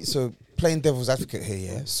me. So playing devil's advocate here,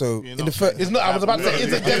 yeah. So in the first, it's not. I was about to say,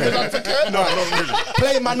 is it devil's advocate? No, not really.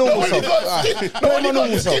 Playing my normal self. Playing my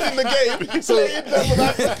normal self in the game. So devil's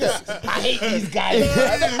advocate. I hate these guys.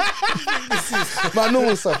 My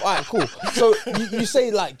normal self. All right, cool. So you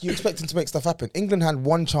say like you expect him to make stuff happen. England had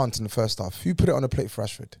one chance in the first half. Who put it on the plate for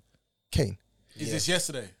Rashford? Kane. Is this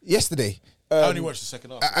yesterday? Yesterday. I only watched the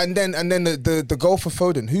second half. And then the goal for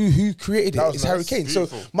Foden. Who created it? It's Harry Kane.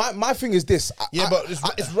 Beautiful. So my thing is this. But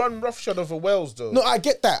it's run roughshod over Wales though. No, I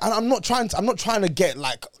get that, and I'm not trying to get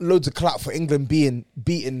like loads of clout for England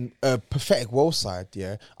beating a pathetic Wales side.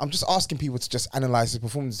 Yeah, I'm just asking people to just analyze his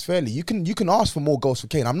performance fairly. You can ask for more goals for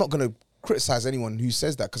Kane. I'm not gonna criticize anyone who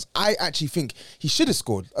says that because I actually think he should have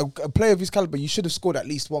scored. A player of his caliber, you should have scored at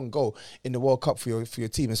least one goal in the World Cup for your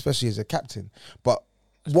team, especially as a captain. But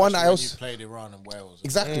especially I also played Iran and Wales.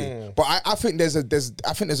 Exactly, but I think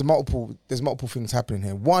there's multiple things happening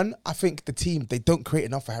here. One, I think the team they don't create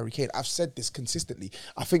enough for Harry Kane. I've said this consistently.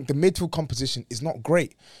 I think the midfield composition is not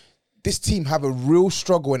great. This team have a real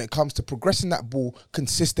struggle when it comes to progressing that ball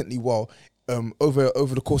consistently well over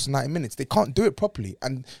the course of 90 minutes. They can't do it properly,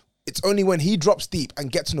 and it's only when he drops deep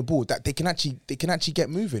and gets on the ball that they can actually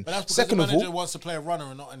get moving. But that's because the manager wants to play a runner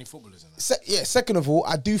and not any footballers. Second of all,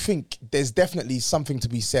 I do think there's definitely something to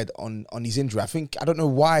be said on his injury. I don't know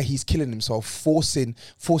why he's killing himself, forcing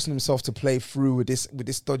himself to play through with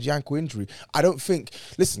this dodgy ankle injury. I don't think.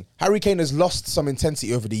 Listen, Harry Kane has lost some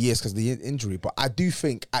intensity over the years because of the injury, but I do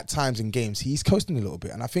think at times in games he's coasting a little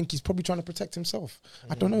bit, and I think he's probably trying to protect himself.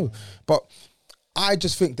 I don't know, but I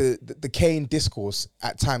just think the Kane discourse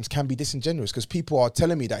at times can be disingenuous because people are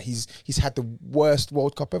telling me that he's had the worst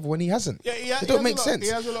World Cup ever when he hasn't. Yeah, it don't make sense.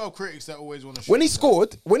 He has a lot of critics that always want to. When he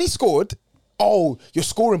scored, oh, you're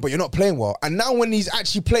scoring, but you're not playing well. And now when he's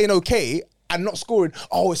actually playing okay and not scoring,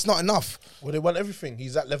 oh, it's not enough. Well, they want everything.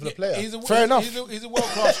 He's that level of player. Fair enough. He's a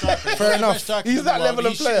world-class striker. Fair enough. He's that level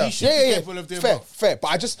of player. He should be capable of doing both. Fair. But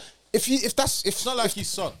I just if it's not like his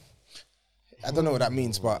son. I don't know what that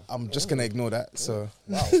means, but I'm just gonna ignore that. So,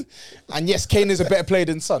 and yes, Kane is a better player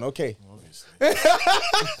than Son. Okay,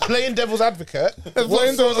 playing devil's advocate.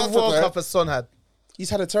 What sort of World Cup has Son had?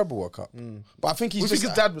 He's had a terrible World Cup, but I think he's. What do you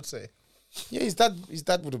think his dad would say? Yeah, his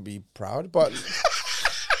dad wouldn't be proud, but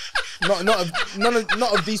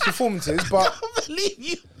not of these performances. But I can't believe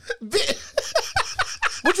you.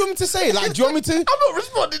 What do you want me to say? Like, do you want me to? I'm not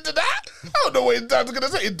responding to that. I don't know what his dad's going to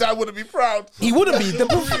say. His dad wouldn't be proud. He wouldn't be. The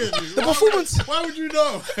performance. Why would you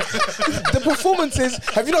know? The performances.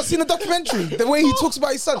 Have you not seen the documentary? The way he talks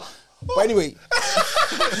about his son. But anyway,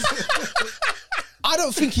 I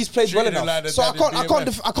don't think he's played well enough. Like so I can't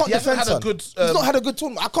defend Son. He's not had a good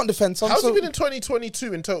tournament. I can't defend Son. How's he been in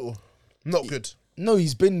 2022 in total? Not good. No,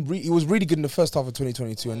 he was really good in the first half of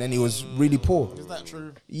 2022, and then he was really poor. Is that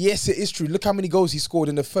true? Yes, it is true. Look how many goals he scored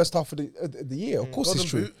in the first half of the year. Of course, it's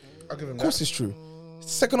true. I'll give him of course, it's true.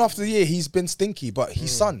 Second half of the year, he's been stinky, but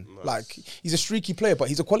he's Son. Nice. Like he's a streaky player, but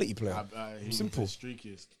he's a quality player. Simple.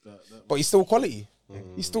 But he's still quality.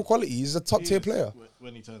 He's still quality. He's a top tier player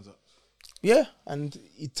when he turns up. Yeah, and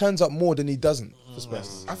he turns up more than he doesn't for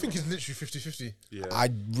Spurs. I think it's literally 50-50. Yeah. I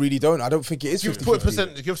really don't. I don't think it is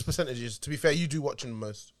 50-50. Give us percentages. To be fair, you do watch him the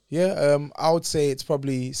most. Yeah, I would say it's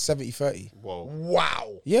probably 70-30. Whoa.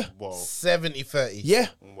 Wow. Yeah. Whoa. 70-30. Yeah.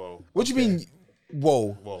 Whoa. What do you mean?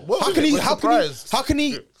 Whoa. Whoa. How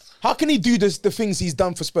can he do the things he's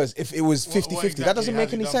done for Spurs if it was 50-50? Exactly that doesn't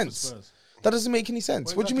make any sense. That doesn't make any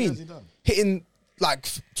sense. What do you mean? Hitting like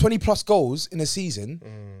 20 plus goals in a season,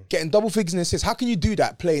 getting double figures in assists. How can you do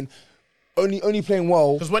that playing only playing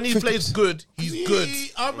well? Because when he plays good, he's good.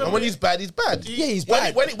 And when he's bad, he's bad. Yeah, he's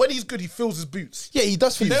bad. When he's good, he fills his boots. Yeah, he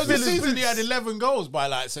does fill his boots. There was a season he had 11 goals by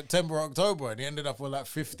like September, October, and he ended up with like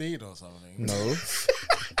 15 or something. No.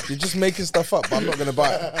 You're just making stuff up, but I'm not gonna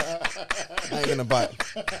buy it. I ain't gonna buy it.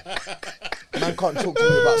 Man can't talk to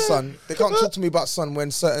me about Son. They can't talk to me about Son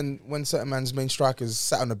when certain man's main strikers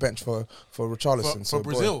sat on the bench for Richarlison. For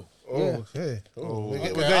Brazil. Okay.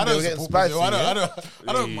 We're I getting spicy. I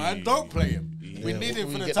don't mind. Don't play him. We need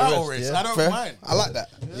him for the title race. I don't mind. I like that.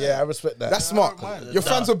 Yeah, I respect that. That's smart. Your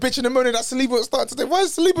fans were bitching and moaning that Saliba was starting today. Why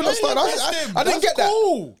is Saliba not starting? I didn't get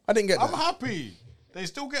that. I didn't get that. I'm happy. They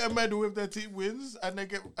still get a medal if their team wins and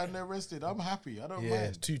they're rested. I'm happy. I don't mind.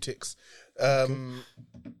 Yeah, 2 ticks.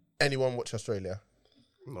 Anyone watch Australia?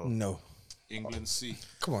 No. England C.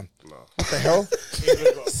 Come on. No. What the hell?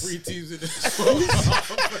 England got 3 teams in this one.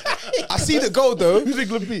 I see the goal though. Who's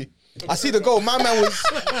England B? I see the goal. My man was,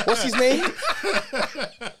 what's his name?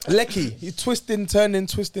 Lecky. He twisting, turning.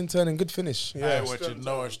 Good finish. Yeah, I ain't watching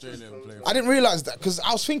no Australian play. I didn't realise that because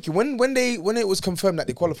I was thinking when it was confirmed that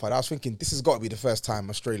they qualified, I was thinking this has got to be the first time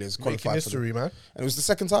Australia's qualified. Making history, man. And it was the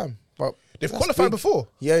second time. But they've qualified before.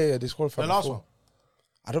 Yeah, they've qualified. The last one.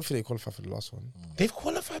 I don't think they qualified for the last one. They've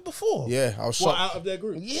qualified before. Yeah, I was shocked. Out of their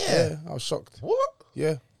group? Yeah, I was shocked. What?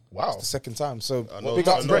 Yeah. Wow. It's the second time. So big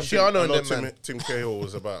up Bresciano and them, man. Tim Cahill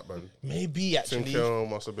was about, man. Maybe, actually. Tim Cahill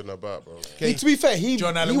must have been about, bro. To be fair, he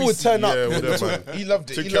would turn up. Yeah, whatever, man. He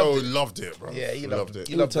loved it. Tim Cahill loved it, bro. Yeah, he loved it.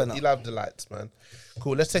 He loved the lights, man.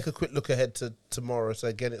 Cool. Let's take a quick look ahead to tomorrow. So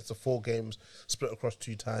again, it's the 4 games split across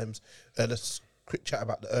 2 times. Let's quick chat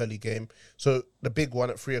about the early game. So the big one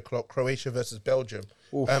at 3:00, Croatia versus Belgium.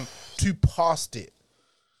 2 past it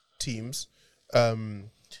teams.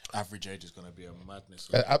 Average age is going to be a madness.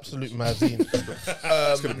 Absolute mazine.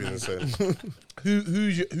 It's going to be insane.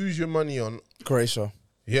 Who's your money on? Croatia.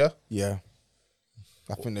 Yeah? Yeah.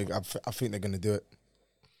 I think they're going to do it.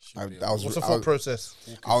 What's the thought process?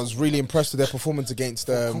 I was really impressed with their performance against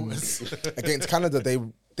Canada.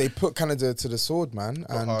 They put Canada to the sword, man.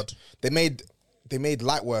 And they made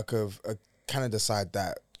light work of a Canada side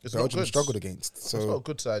that Belgium struggled against. So it's not a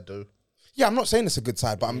good side, though. Yeah, I'm not saying it's a good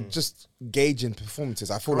side, but I'm just gauging performances.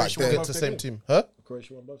 I feel like they're the same team. Huh?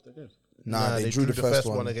 Croatia won both their games. Nah, they drew the first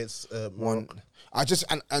one against Morocco. I just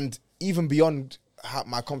and even beyond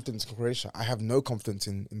my confidence in Croatia, I have no confidence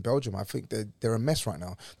in Belgium. I think they're a mess right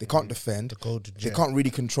now. They can't defend. They can't really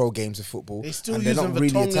control games of football. They still using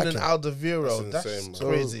Vertonghen and Alderweireld. That's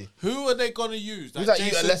crazy. Who are they going to use? Who's that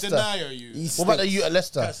Jason Denayer used? What about the youth at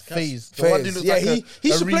Leicester? FaZe. Yeah,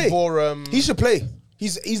 he should play. He should play.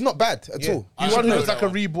 He's not bad at all. He's one who looks like a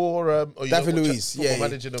Rebor. David Luiz. Yeah,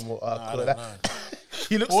 managing them.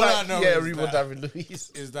 He looks like Rebor David Luiz.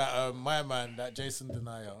 Is that my man, that Jason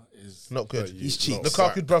Denayer, is not good. He's cheap.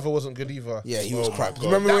 Lukaku's brother wasn't good either. Yeah, he was crap.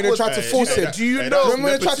 Remember when they tried to force him? Do you know? Do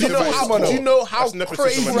you know how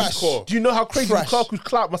crazy? Do you know how crazy Lukaku's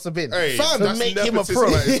clout must have been to make him a pro?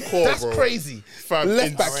 That's crazy.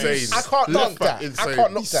 Left back, I can't knock that. I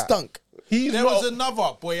can't knock that. Stunk. There was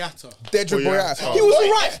another Boyata. Dedrick Boyata. He was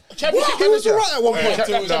alright. He was alright at one point.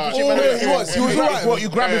 He was alright. What, you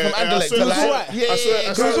grabbed him from Anderlecht? He was alright. Yeah,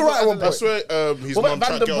 he was alright at one point. I swear his mum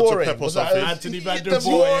tried to get onto Pep or something. Anthony Van Den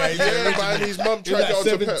Boer. Yeah, man, his mum tried to get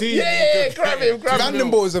onto Pep. Yeah, grab him. Van Den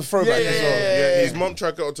Boer is a throwback as well. Yeah, his mum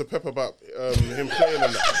tried to get onto Pep about him playing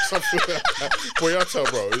and that. Something like that. Boyata,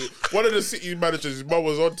 bro. One of the City managers, his mum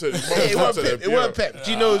was onto them. It weren't Pep.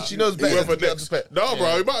 She knows better than Pep. No,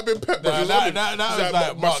 bro, it might have been Pep, but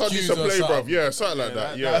my son used to play, bruv. Yeah, something like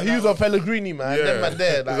that. Yeah, he was on Pellegrini, man. Yeah, them man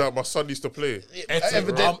there. like my son used to play.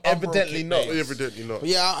 Evidently not. Evidently not. But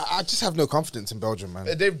yeah, I just have no confidence in Belgium, man.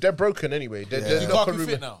 They're broken anyway. They're not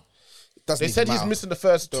fit now. They said he's missing the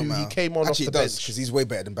first 2. He came on off the bench because he's way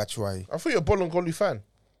better than Batshuayi. I thought you're a Bolingoli fan.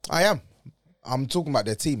 I am. I'm talking about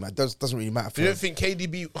their team. It doesn't really matter. You don't think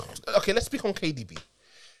KDB? Okay, let's speak on KDB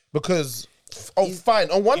because.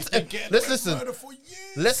 Fine. On one end, let's listen.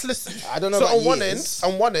 I don't know. So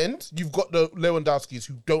on one end, you've got the Lewandowskis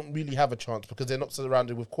who don't really have a chance because they're not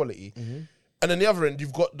surrounded with quality, and on the other end,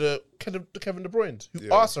 you've got the Kevin De Bruyne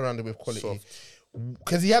who are surrounded with quality.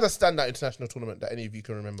 Because he had a standout international tournament that any of you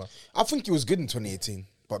can remember. I think he was good in 2018,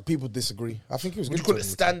 but people disagree. I think he was good. Would you call it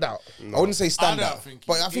standout? No. I wouldn't say standout,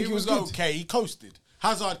 but I think he was good. Okay. He coasted.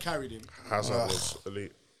 Hazard carried him. Hazard was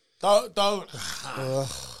elite. Don't.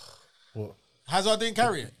 What? Hazard didn't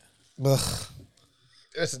carry it.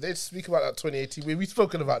 Listen, they speak about that 2018. We've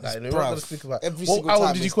spoken about that. We're not going to speak about every single time.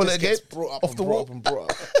 What did you call it again? Off the wall.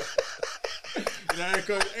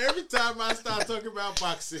 Because every time I start talking about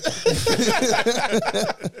boxing.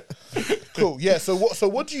 Cool. Yeah. So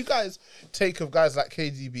what do you guys take of guys like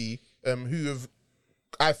KDB who have,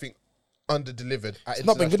 I think, under-delivered at It's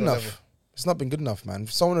not been good enough. level? It's not been good enough, man.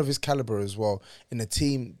 Someone of his caliber as well in a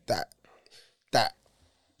team that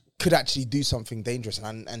could actually do something dangerous,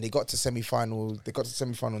 and they got to semi-final. They got to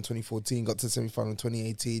semi-final in 2014, got to semi-final in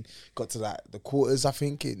 2018, got to the quarters, I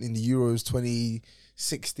think, in the Euros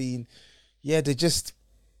 2016. Yeah,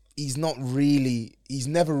 he's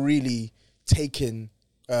never really taken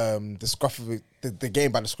the scruff of it, the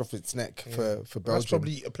game by the scruff of its neck for Belgium. That's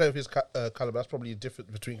probably a player of his caliber. That's probably a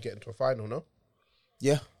difference between getting to a final, no?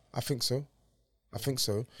 Yeah, I think so.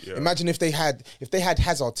 Yeah. Imagine if they had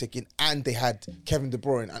Hazard ticking and they had Kevin De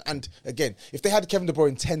Bruyne, and again, if they had Kevin De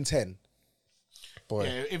Bruyne 10-10, boy.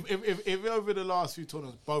 Yeah, if over the last few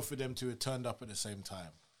tournaments, both of them two had turned up at the same time,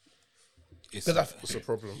 it's a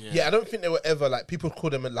problem. Yeah, I don't think they were ever like people call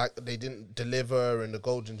them like they didn't deliver in the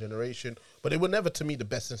golden generation, but they were never to me the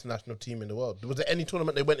best international team in the world. Was there any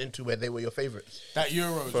tournament they went into where they were your favourites? That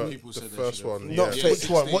Euros, people said the first one. Which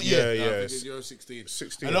one? What year? Yeah, Euro 16.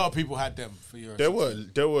 A lot of people had them for Euro. They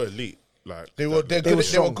were elite. Like they were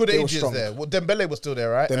good ages there. Well, Dembele was still there,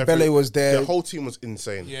 right? Dembele was there. The whole team was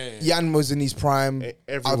insane. Jan was in his prime.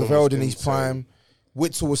 Alderweireld in his prime.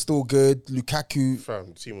 Witzel was still good. Lukaku,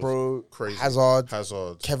 team was bro, crazy. Hazard,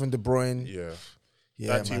 Kevin De Bruyne.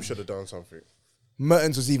 Yeah, that team should have done something.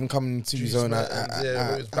 Mertens was even coming to his own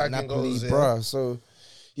at Napoli, bro. So,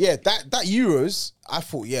 yeah, that Euros, I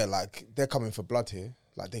thought, like they're coming for blood here.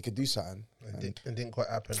 Like they could do something. It didn't quite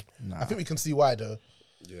happen. Nah. I think we can see why though.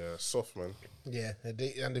 Yeah, soft man. Yeah,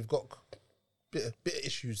 they've got bit of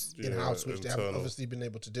issues in house which they haven't obviously been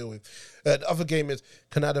able to deal with. The other game is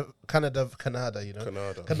Canada. You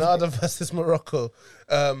know, Canada versus Morocco.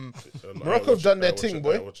 Morocco's done their thing,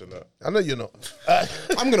 boy. I know you're not.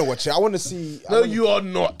 I'm gonna watch it. I want to see. No, you are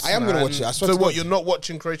not. I am gonna watch it. I swear so what? You're not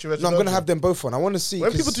watching Croatia versus? No, I'm gonna have them both on. I want to see.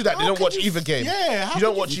 When people do that, they don't watch either game. Yeah, you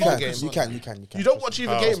don't watch either game. You can. You don't watch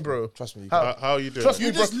either game, bro. Trust me. How are you doing? Trust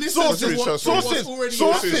me, bro.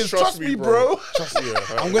 Sources. Trust me, bro.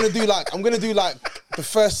 I'm gonna do like the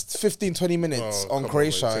first 15-20 minutes on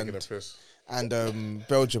Croatia and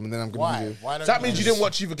Belgium, and then I'm gonna do. So that means you didn't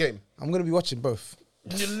watch either game. I'm gonna be watching both.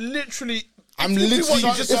 You're literally.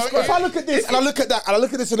 If I look at this and I look at that and I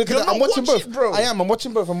look at this and look at that, I'm watching both, bro. I am. I'm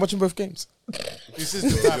watching both. I'm watching both games. This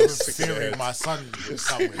is the type of theory my son is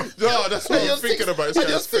somewhere. No, that's what I'm thinking about. You're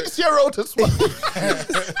 6-year-old as well.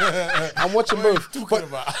 I'm watching both.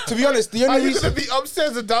 To be honest, the only reason to be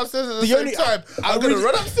upstairs and downstairs at the same time. I'm gonna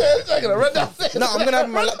run upstairs. I'm gonna run downstairs. No, I'm gonna have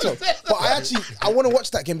my laptop. But I want to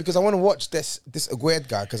watch that game because I want to watch this Aguerd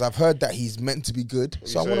guy because I've heard that he's meant to be good.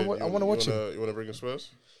 So I want to watch him. You want to bring in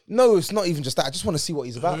Spurs? No, it's not even just that. I just want to see what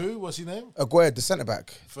he's about. Who? What's his name? Aguerd, the centre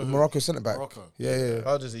back, the Morocco centre back. Morocco. Yeah.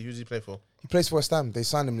 How does he? Who's he play for? He plays for West Ham. They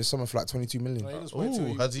signed him this summer for like 22 million.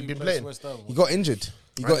 Ooh, has he been playing? He got injured.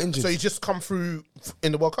 So he just come through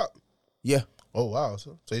in the World Cup. Yeah. Oh wow!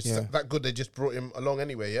 So he's that good. They just brought him along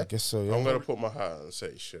anyway. Yeah. I guess so. Yeah. I'm gonna put my hat and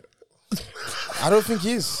say shit. I don't think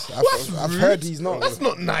he is. I've heard he's not. That's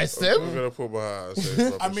not nice, then. I'm gonna put my hat and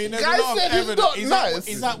say. I mean, there's Guy a lot said of he's evidence. not nice.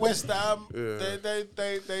 He's at West Ham.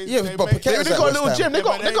 Yeah, but Paqueta's They at got a West little Ham. gym. They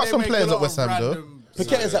got some players at West Ham though.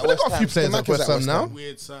 Paqueta's at They West got a few Ham. players at West Ham now.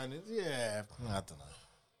 Weird signings. Yeah, I don't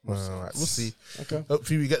know. All right, we'll see. Okay.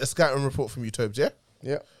 Hopefully we get the scouting report from you, Tobes. Yeah.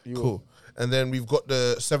 Yeah. Cool. And then we've got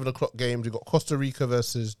the 7:00 games. We've got Costa Rica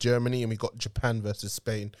versus Germany, and we've got Japan versus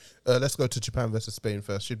Spain. Let's go to Japan versus Spain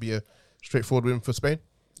first. Should be a straightforward win for Spain.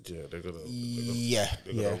 Yeah, they're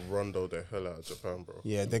gonna rondo the hell out of Japan, bro.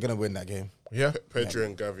 Yeah, they're gonna win that game. Yeah, Pedri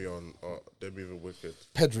and Gavi they're moving wicked.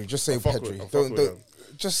 Pedri, just say Pedri. Don't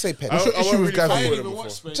just say Pedri. What's your issue with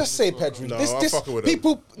Gavi? Just say Pedri. No, I'm fucking with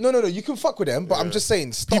people. No. You can fuck with them, but I'm just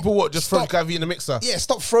saying. People what? Just throw Gavi in the mixer? Yeah,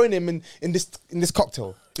 stop throwing him in this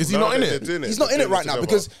cocktail. Is he not in it? He's not in it right now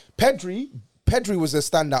because Pedri was a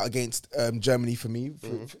standout against Germany for me.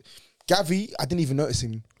 Gavi, I didn't even notice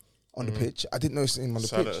him on the pitch. I didn't notice him on the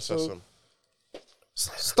pitch.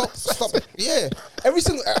 So stop. Yeah.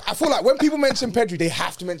 I feel like when people mention Pedri, they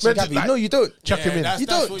have to mention Gavi. Like, no, you don't. Chuck him in. You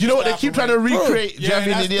don't. You know what? They keep trying to recreate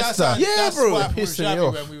Javi and Iniesta. Yeah, bro. That's pissing me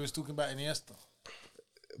off. When we was talking about Iniesta.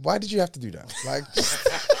 Why did you have to do that? Like,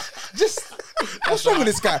 just what's wrong with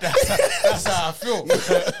this guy? That's how I feel.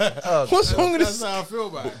 What's wrong with this? That's how I feel,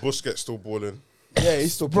 man. Busquets still balling. Yeah,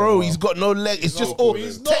 he's still bro. He's got no leg. It's just all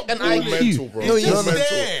tech and IQ. Bro. No, he's mental.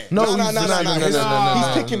 No. He's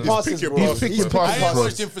picking passes, bro. He's picking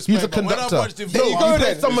passes. He's a conductor. There you go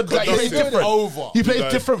then. Someone that plays different. He plays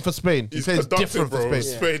Like, different for Spain. He plays different for Spain.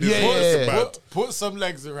 Spain is bad. Put some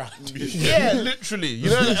legs around me. Yeah, literally. You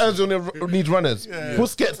know that Ozil needs runners.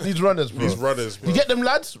 Busquets needs runners, bro. He's runners, bro. You get them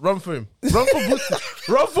lads? Run for him. Run for Boosie.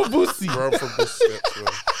 Run for Boosie. Run for Busquets, bro.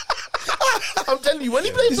 I'm telling you, when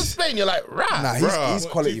he plays for Spain, you're like, rah. Nah, he's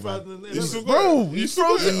quality, man. Bro, he's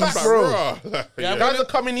frozen back, bro. Yeah, guys are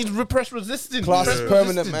coming, he's repressed resisting. Class is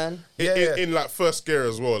permanent, man. In like first gear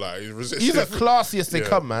as well, like he's resisting. He's the classiest they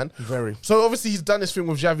come, man. Very. So obviously he's done this thing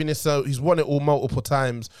with Xavi Iniesta. He's won it all multiple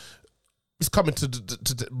times. He's coming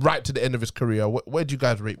to right to the end of his career. Where do you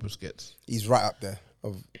guys rate Busquets? He's right up there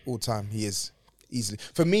of all time. He is easily.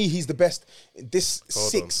 For me, he's the best. This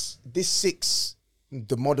six,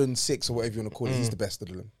 the modern six or whatever you want to call it, he's the best of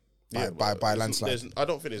them. By a landslide. I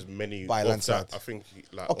don't think there's many by a landslide. I think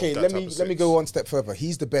okay, let me go one step further.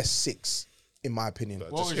 He's the best six in my opinion.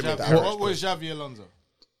 What was Xavi Alonso?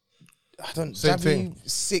 I don't. Same Xavi thing.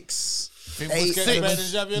 6, Think 8, Busquets better than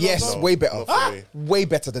Xavi Alonso? yes, way better. Way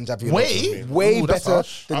better than Xavi Alonso. Way Ooh, that's better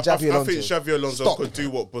harsh. than Xavi Alonso. I think Xavi Alonso could do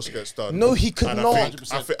what Busquets done. No, he could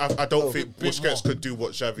not. I don't think Busquets could do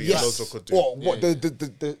what Xavi Alonso could do. What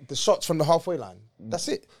the shots from the halfway line? That's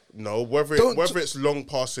it. No, whether it's long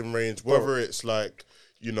passing range, whether it's like,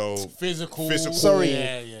 you know, physical. Sorry,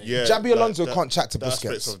 yeah. Xabi Alonso can't chat to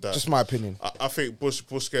Busquets. Just my opinion. I think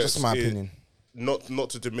Busquets. Just my opinion. Not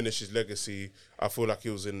to diminish his legacy. I feel like he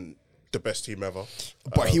was in the best team ever.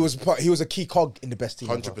 But he was a key cog in the best team.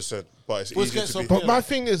 100%. But it's Busquets easy to be. But my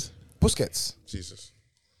thing is Busquets. Jesus.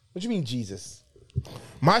 What do you mean Jesus?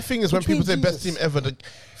 My thing is when What do you people say mean best Jesus? team ever,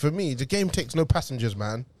 for me, the game takes no passengers,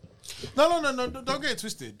 man. No, don't get it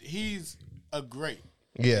twisted. He's a great.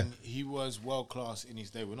 Yeah. And he was world class in his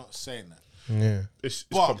day. We're not saying that. Yeah. It's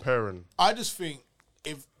But comparing. I just think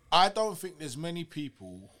I don't think there's many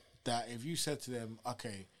people that if you said to them,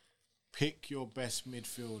 okay, pick your best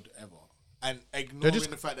midfield ever, and ignoring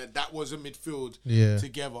the fact that was a midfield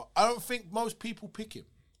together, I don't think most people pick him.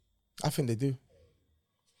 I think they do.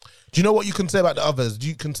 Do you know what you can say about the others?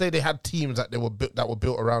 You can say they had teams that were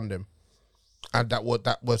built around him, and that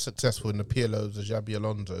were successful in the Pirlos, the Xabi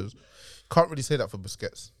Alonsos. Can't really say that for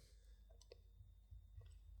Busquets.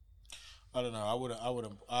 I don't know. I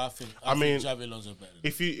wouldn't. I think Xavi Alonso better.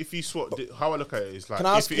 If you swap, how I look at it is like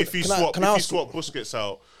if you swap Busquets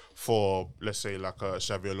out for, let's say, like a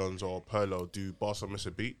Xavi Alonso or Pirlo, do Barca miss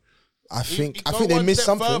a beat? I think they missed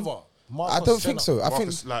something. I don't think so. I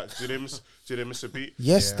think do they miss a beat?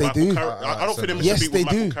 Yes, they do. I don't think they miss a beat with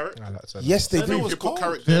Michael Carrick. Yes, they do.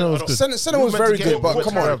 Senna was very good, but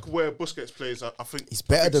come on. Where Busquets plays, I think he's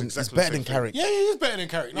better than Carrick. Yeah, he's better than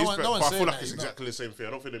Carrick. No one's saying that. I feel like it's exactly the same thing. I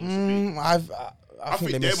don't think they miss a beat. I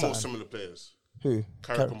think they're more similar players. Who?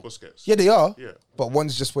 Carrick and Busquets. Yeah, they are. Yeah, but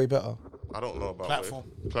one's just way better. I don't know about platform.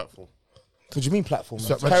 What do you mean platform?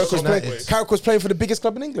 So Carrick was playing for the biggest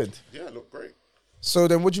club in England. Yeah, look great. So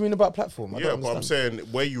then what do you mean about platform? Yeah, but I'm saying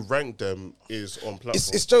where you rank them is on platform.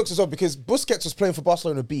 It's jokes as well because Busquets was playing for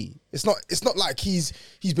Barcelona B. It's not like he's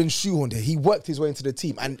been shoehorned here. He worked his way into the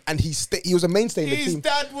team and he was a mainstay in the team. His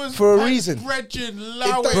dad was for a reason. Bro, what do you mean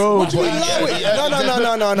Lowitt?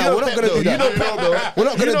 No. We're not going to do that. You know Pep though. We're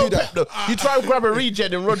not going to do that. You try and grab a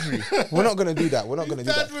regen in Rodri. We're not going to do that. We're not going to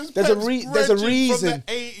do that.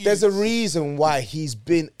 There's a reason why he's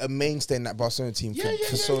been a mainstay in that Barcelona team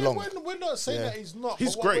for so long. We're not saying that he's not.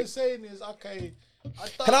 He's but great. What we're saying is, okay.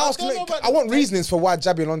 Can I ask? I want reasonings for why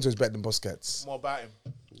Xabi Alonso is better than Busquets. More about him.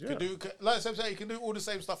 Yeah. Like Sam said, he can do all the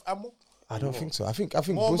same stuff and more. I don't think so. I think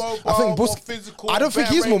more Busquets. more physical. I don't think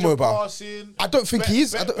he's more mobile. Passing, I don't think he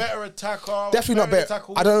is. Better attacker. Definitely not better.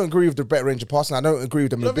 I don't agree with the better range of passing. I don't agree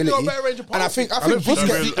with the mobility. And I think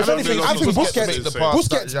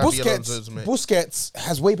Busquets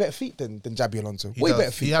has way better feet than Xabi Alonso. Way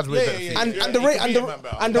better feet. He has way better feet. And the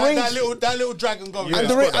range that little dragon going.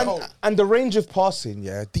 And the range of passing.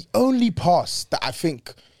 Yeah, the only pass that I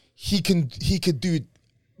think he could do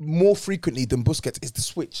more frequently than Busquets is the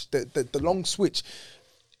switch, the long switch.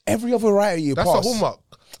 Every other variety of pass. That's a hallmark.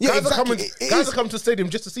 Yeah, guys are coming to stadium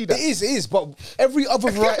just to see that. It is. But every other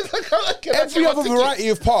variety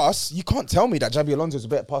of pass, you can't tell me that Xabi Alonso is a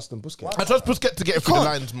better passer than Busquets. I trust Busquets to get it through the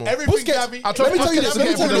lines more. Let me tell you this.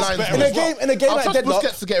 In a game like deadlock,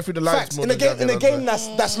 Busquets to get it through the lines more. In a game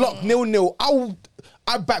that's locked 0-0,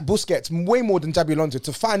 I back Busquets way more than Xabi Alonso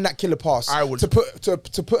to find that killer pass. I would to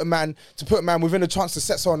put a man within a chance to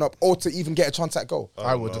set someone up or to even get a chance at goal.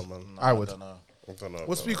 I would. I don't know.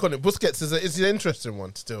 We'll speak on it. Busquets is an interesting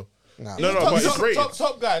one still. No, but he's rated.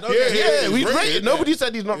 Top guy. Yeah, he's rated. Nobody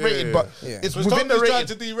said he's not rated, but it's within the rating. Trying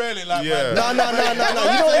to derail it, like, yeah. man. No.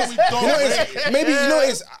 You know what it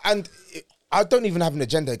is? And I don't even have an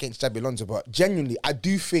agenda against Xabi Alonso, but genuinely, I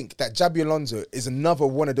do think that Xabi Alonso is another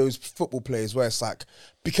one of those football players where it's like,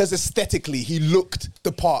 because aesthetically he looked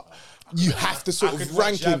the part, you have to sort of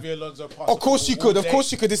rank him. Of course you could.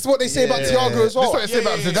 This is what they say about Thiago as well. This is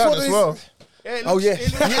what they say about Zidane as well. Oh yeah.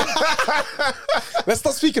 Let's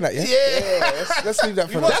start speaking that. Yeah. Let's leave that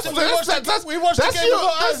for now. We watched the game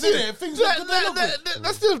with eyes in it. Things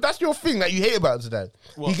that's your thing that you hate about Zidane.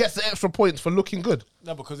 He gets the extra points for looking good.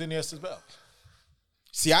 No, because Iniesta's better.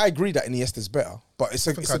 See, I agree that Iniesta's better, but it's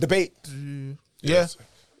a debate. Yeah.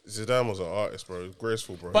 Zidane was an artist, bro.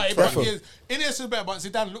 Graceful, bro. But Iniesta's better, but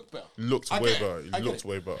Zidane looked better. Looked way better. He looked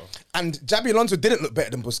way better. And Xabi Alonso didn't look better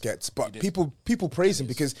than Busquets, but people praise him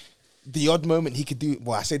because the odd moment he could do.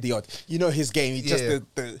 Well, I say the odd. You know his game. He just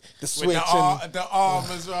the switch with the arm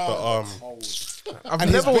as well. The arm.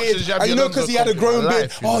 I've never watched Xabi Alonso. And you know, because he had a grown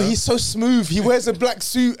beard. You know? He's so smooth. He wears a black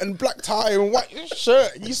suit and black tie and white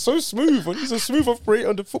shirt. He's so smooth, and he's a smooth operator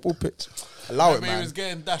on the football pitch. Allow it, man. He was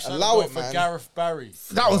getting dashed Allow out it, for man. Gareth Barry.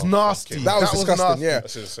 That was nasty. That was disgusting. Yeah,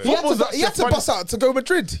 That's insane. he had to bust out to go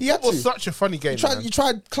Madrid. He had It was to. such a funny game. You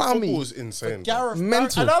tried clown me. Football was insane. Gareth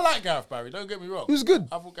Mental. Barry, and I like Gareth Barry. Don't get me wrong. He was good.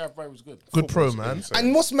 I thought Gareth Barry was good. Good pro, man.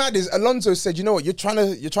 And what's mad is Alonso said, "You know what? You're trying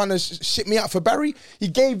to ship me out for Barry." He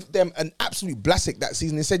gave them an absolute blastic that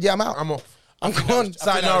season. He said, "Yeah, I'm out. I'm off. I'm gone.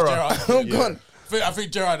 Sayonara. I'm gone." I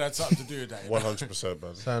think Gerrard had something to do with that. 100%,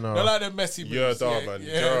 man. Sayonara. Not like the Messi moves. Yeah, dog, man.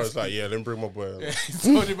 Gerard's like, let me bring my boy. Yeah, he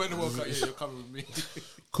told him at the World Cup, you're coming with me.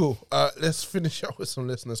 Cool. Let's finish up with some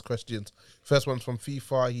listeners' questions. First one's from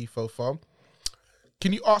FIFA Hefo Farm.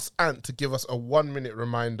 Can you ask Ant to give us a 1 minute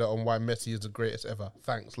reminder on why Messi is the greatest ever?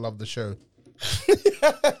 Thanks. Love the show.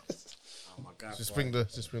 Oh my God. Just bring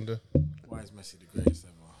the. Why is Messi the greatest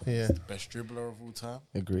ever? Yeah. He's the best dribbler of all time.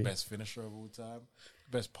 Agree. The best finisher of all time.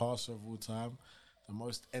 The best passer of all time. The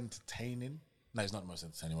most entertaining. No, he's not the most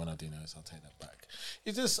entertaining one. I do know this. I'll take that back.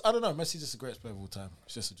 It's just, I don't know. Messi's just the greatest player of all time.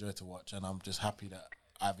 It's just a joy to watch, and I'm just happy that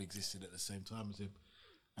I've existed at the same time as him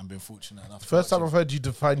and been fortunate enough. First time I've heard you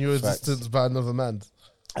define your existence by another man.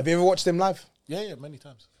 Have you ever watched him live? Yeah, many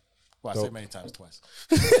times. Well, I say many times, twice.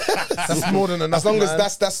 That's more than enough. As long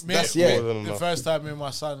as that's yeah. The first time me and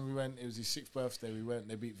my son, we went, it was his 6th birthday, we went,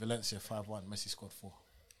 they beat Valencia 5-1. Messi scored 4.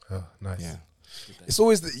 Oh, nice. Yeah. It's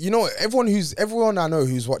always everyone I know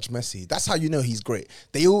who's watched Messi. That's how you know he's great.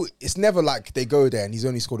 It's never like they go there and he's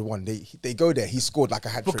only scored 1. They go there, he scored like a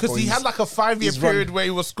hat trick. Because he had like a 5-year period where he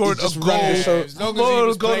was scoring a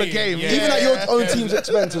goal a game. Yeah. Even at your own team's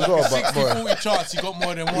expense as well. 60-40 charts, he got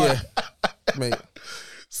more than 1. Yeah. Mate.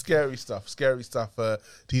 Scary stuff.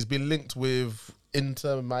 He's been linked with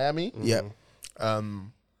Inter Miami. Yeah.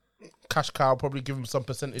 Cash cow probably give him some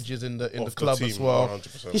percentages in the club team, as well.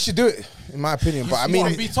 100%. He should do it, in my opinion. But I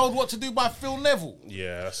mean, be told what to do by Phil Neville.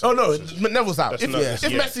 Yeah. Neville's out. If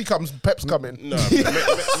Messi comes, Pep's coming. No,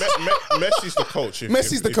 Messi's the coach.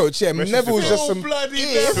 Messi's the coach. Yeah, Neville's just some bloody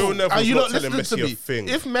Phil Neville's Are you not not telling listening to Messi me? a thing.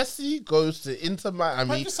 If Messi goes to Inter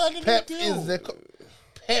Miami, Pep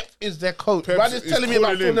is their coach. Pep's Man is telling me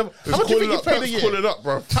about Phil Neville. How much do you think he paid a year? Call it up,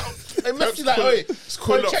 bro. Hey, Messi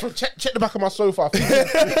like, check the back of my sofa.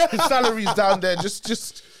 His salary's down there.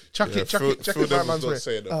 Just chuck it my man's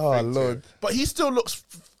way. Oh, Lord. But he still looks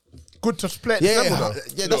good to play at Yeah, level, though.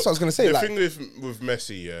 yeah, that's what I was going to say. The thing with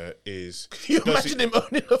Messi is... Can you imagine him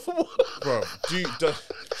owning a football? Bro,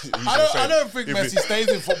 I don't think Messi stays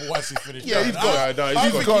in football once he's finished. Yeah, he's gone.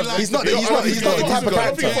 He's not the type of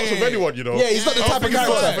character. Of anyone, you know. Yeah, he's not the type of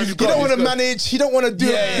character. He don't want to manage. He don't want to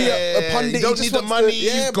be a pundit. He don't need the money.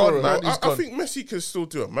 He's gone, man. I think Messi can still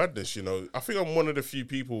do a madness, you know. I think I'm one of the few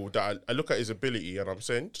people that I look at his ability and I'm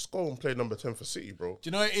saying, just go and play number 10 for City, bro. Do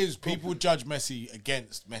you know what it is? People judge Messi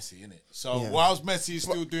against Messi, innit? So whilst Messi is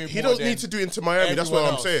still doing he more don't need to do it into Miami. That's what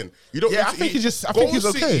I'm saying. You don't. Yeah, I think he's okay.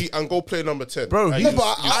 City and go play number 10, bro. But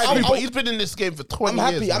he's been in this game for 20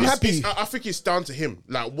 years. I'm happy. I think it's down to him.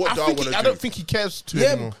 Like, what do I want to do? I don't think he cares to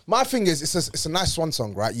anymore. My thing is, it's a nice swan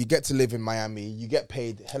song, right? You get to live in Miami. You get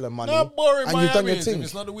paid hella money. Not boring. And Miami you've done your is thing. if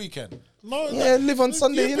it's not the weekend. Live on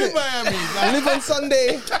Sunday, you innit? Miami. Live on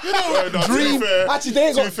Sunday. Dream. Actually, they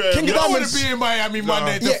ain't got King of You don't want Diamonds. to be in Miami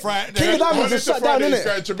Monday to Friday. King of Diamonds is shut down, innit?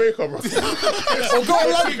 Guy in Jamaica, bro. Or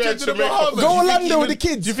go Orlando with the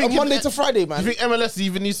kids on Monday to Friday, man. Do you think MLS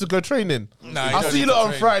even needs to go training? Nah, I'll see you lot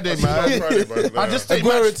on Friday, man. I just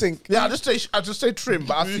stay trim,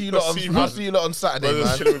 but I'll see you lot on Saturday,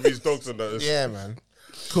 man. Chilling with his dogs and that. Yeah, man.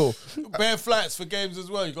 Cool. Bare flights for games as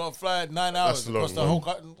well. You got to fly 9 hours across the whole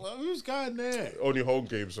country. Well, who's going there? Only home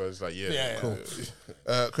games, so it's like, Cool.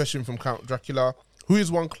 Question from Count Dracula. Who is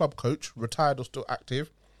one club coach, retired or still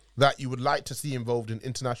active, that you would like to see involved in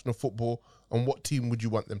international football, and what team would you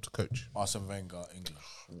want them to coach? Arsene Wenger, England.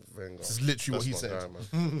 Wenger. This is literally what he said.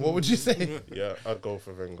 Guy, what would you say? Yeah, I'd go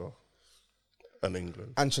for Wenger and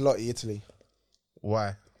England. Ancelotti, Italy.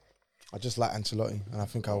 Why? I just like Ancelotti, and I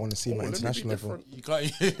think I want to see him at international level. You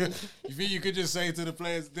can't. You think you could just say to the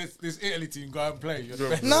players, "This Italy team, go out and play."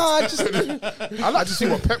 Nah, I'd like to see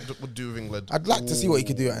what Pep would do with England. I'd like to see what he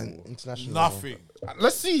could do at international Nothing. level.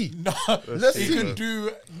 Let's see. Let's see. He could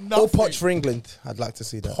do nothing. Or Poch for England. I'd like to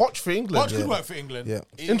see that. Poch for England. Poch could work for England. Yeah.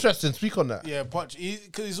 Interesting. Speak on that. Yeah, Poch,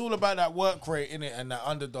 because it's all about that work rate in it and that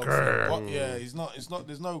underdog thing. Yeah, it's not.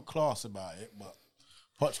 There's no class about it, but.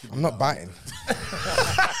 I'm not biting.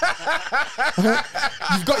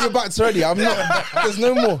 You've got your bats already. I'm not. There's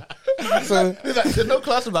no more. So there's no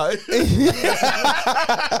class about it.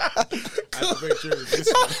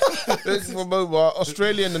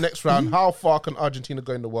 Australia in the next round. How far can Argentina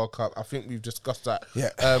go in the World Cup? I think we've discussed that.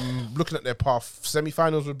 Yeah. Looking at their path,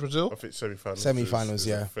 semi-finals with Brazil. I think semi-finals. Semi-finals,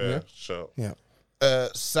 is a fair shout. Yeah.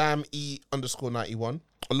 Sam E_91.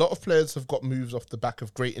 A lot of players have got moves off the back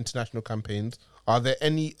of great international campaigns. Are there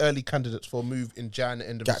any early candidates for a move in Jan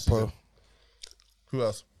end of the season? Who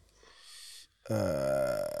else?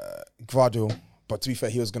 Gvardiol. But to be fair,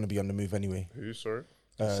 he was going to be on the move anyway. Who, sorry?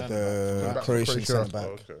 The Croatian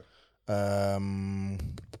centre-back.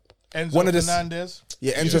 Enzo Fernandez.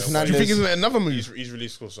 Yeah, Enzo Fernandez. Do you think he's another move? He's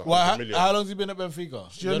released for something. Well, how long's he been at Benfica?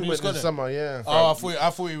 He only went this summer, yeah. Oh, I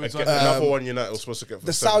thought he was another one United was supposed to get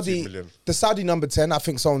for 17 million. The Saudi number 10, I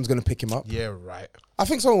think someone's going to pick him up. Yeah, right. I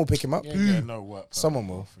think someone will pick him up. Yeah, no work. Someone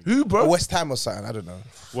will. Who, bro? Or West Ham or something, I don't know.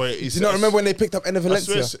 Wait, do you not remember when they picked up Enner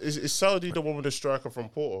Valencia? Is Saudi the one with the striker from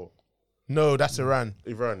Porto? No, that's Iran.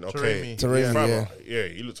 Iran, okay. Taremi, yeah,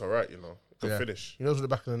 he looked alright, you know. Good finish. He knows where the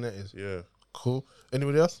back of the net is. Yeah. Cool.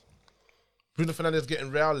 Anybody else? Bruno Fernandes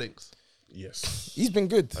getting Real links. Yes. He's been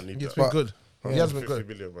good. He's been good. He has been good.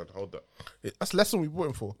 50 million, man. Hold that. That's less than we bought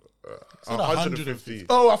him for. 150.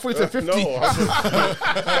 Oh, I thought you said 50. No, You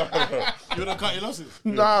want to cut your losses?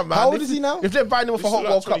 Nah, man. How old is he now? If they're buying him for a hot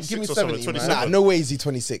World Cup, give me 70, man. Nah, no way is he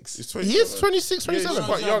 26. He is 26, 27. He's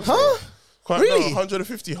quite young. Huh? Really?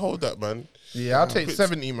 150, hold that, man. Yeah, I'll take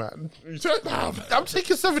 70, man. You take that? I'm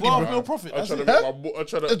taking 70, Well, bro. no profit. I'm trying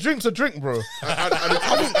to A drink's a drink, bro.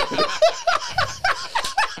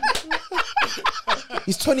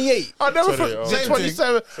 He's 28. I never 28, forget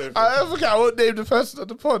 27. I never forget. I won't name the person on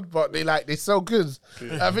the pod, but they sell goods.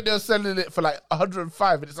 Yeah. I think they were selling it for like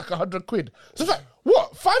 105, and it's like 100 quid. So it's like,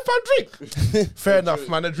 what? £5 drink? Fair enough,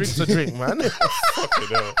 man. A drink's a drink, man. Fucking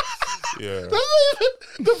hell. Yeah. That's not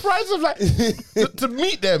even the price of like to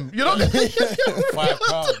meet them. You know,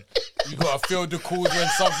 £5. You gotta fill the calls when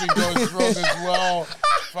something goes wrong as well.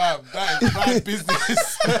 Fam, that is bad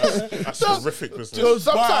business. That's horrific business. So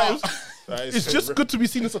sometimes. It's just horrific. good to be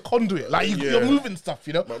seen as a conduit. Like you're moving stuff,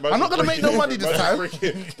 you know. I'm not gonna make no money this time.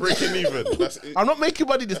 Breaking even. I'm not making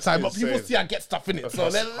money this time, but people see I get stuff in it.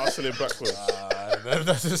 So hustling backwards. That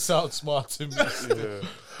doesn't sound smart to me. Yeah.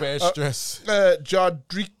 Bare stress.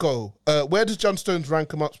 Jadrico, where does John Stones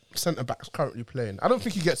rank amongst centre backs currently playing? I don't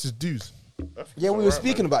think he gets his dues. Yeah, we were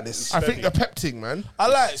speaking about this. I think the pep thing, man. I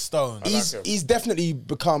like Stones. He's definitely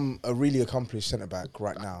become a really accomplished centre back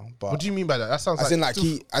right now. But what do you mean by that? That sounds he's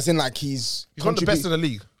one of the best in the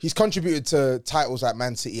league. He's contributed to titles at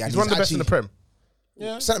Man City, and he's one of the best in the Prem.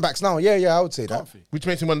 Yeah, centre backs now. Yeah, I would say that. Which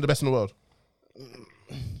makes him one of the best in the world.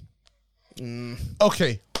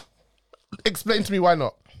 Okay, explain to me why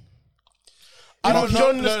not. I don't know.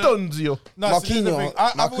 John Stones, yo. No, Marquinhos.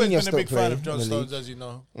 I've always been a still big fan of playing John in the Stones, league. as you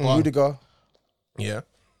know. Rudiger. Yeah.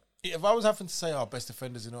 If I was having to say our best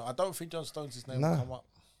defenders, you know, I don't think John Stones' name would come up.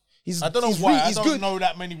 I don't know why. I don't know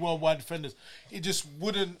that many worldwide defenders. It just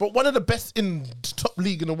wouldn't. But one of the best in the top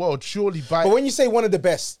league in the world, surely by. But when you say one of the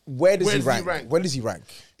best, where does he rank? Where does he rank?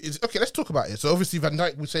 Okay, let's talk about it. So obviously Van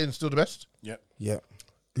Dijk, we're saying, is still the best. Yep. Yeah.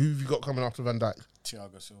 Who have you got coming after Van Dijk?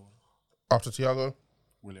 Thiago Silva. After Thiago?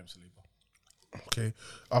 William Saliba. Okay.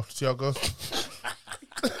 After Thiago?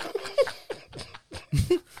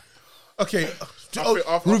 Okay.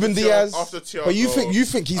 Ruben Diaz. After Thiago, but you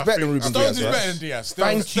think he's better than Ruben Diaz? Stones is better than Diaz.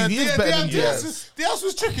 Thank you. He is better than Diaz. Diaz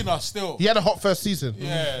was tricking us still. He had a hot first season.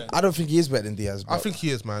 Yeah. I don't think he is better than Diaz. I think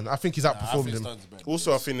he is, man. I think he's outperformed him.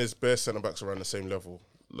 Also, I think there's bare centre backs around the same level.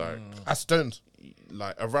 Like as Stones.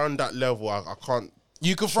 Like around that level, I can't.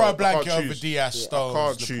 You can throw a blanket over Diaz, Stones. I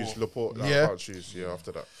can't choose Laporte. Like, I can't choose. Yeah,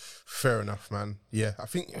 after that. Fair enough, man. Yeah, I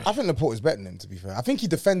think Laporte is better than him, to be fair. I think he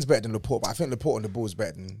defends better than Laporte, but I think Laporte on the ball is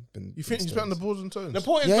better than you think he's better on the balls than Stones?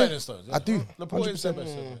 Laporte is better than Stones. I do. Laporte is better.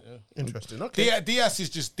 Interesting. Okay. Diaz is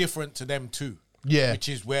just different to them too. Yeah. Which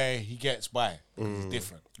is where he gets by. He's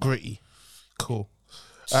different. Gritty. Cool.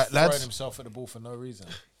 Throwing lads. himself at the ball for no reason.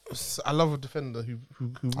 I love a defender who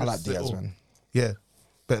I like Diaz, man. Yeah.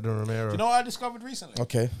 Better than Romero. Do you know what I discovered recently?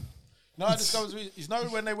 Okay. You know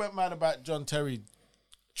when they went mad about John Terry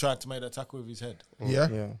tried to make that tackle with his head. Yeah.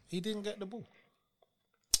 He didn't get the ball.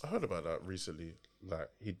 I heard about that recently. Like,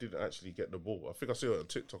 he didn't actually get the ball. I think I saw it on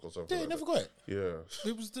TikTok or something. Yeah, he never got it. Yeah.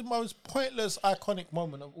 It was the most pointless, iconic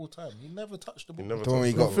moment of all time. He never touched the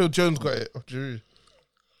ball. Phil Jones got it.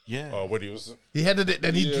 Yeah. Oh, when he was... He headed it,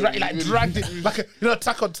 then he dragged it. Like a,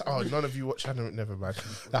 attack on... Oh, none of you watch anime. Never mind.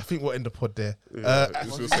 I think we'll end the pod there. I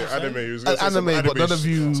was going to say anime. He was anime, but none of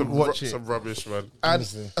you watch it. Some rubbish, man. And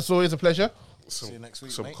it's always a pleasure. See you next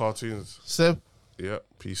week, Some mate. cartoons. Seb? Yeah,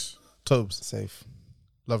 peace. Tobes? Safe.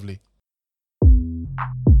 Lovely.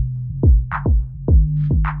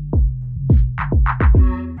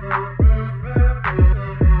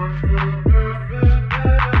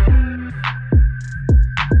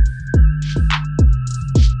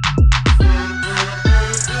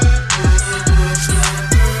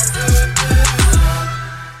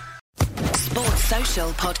 Sports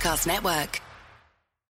Social Podcast Network.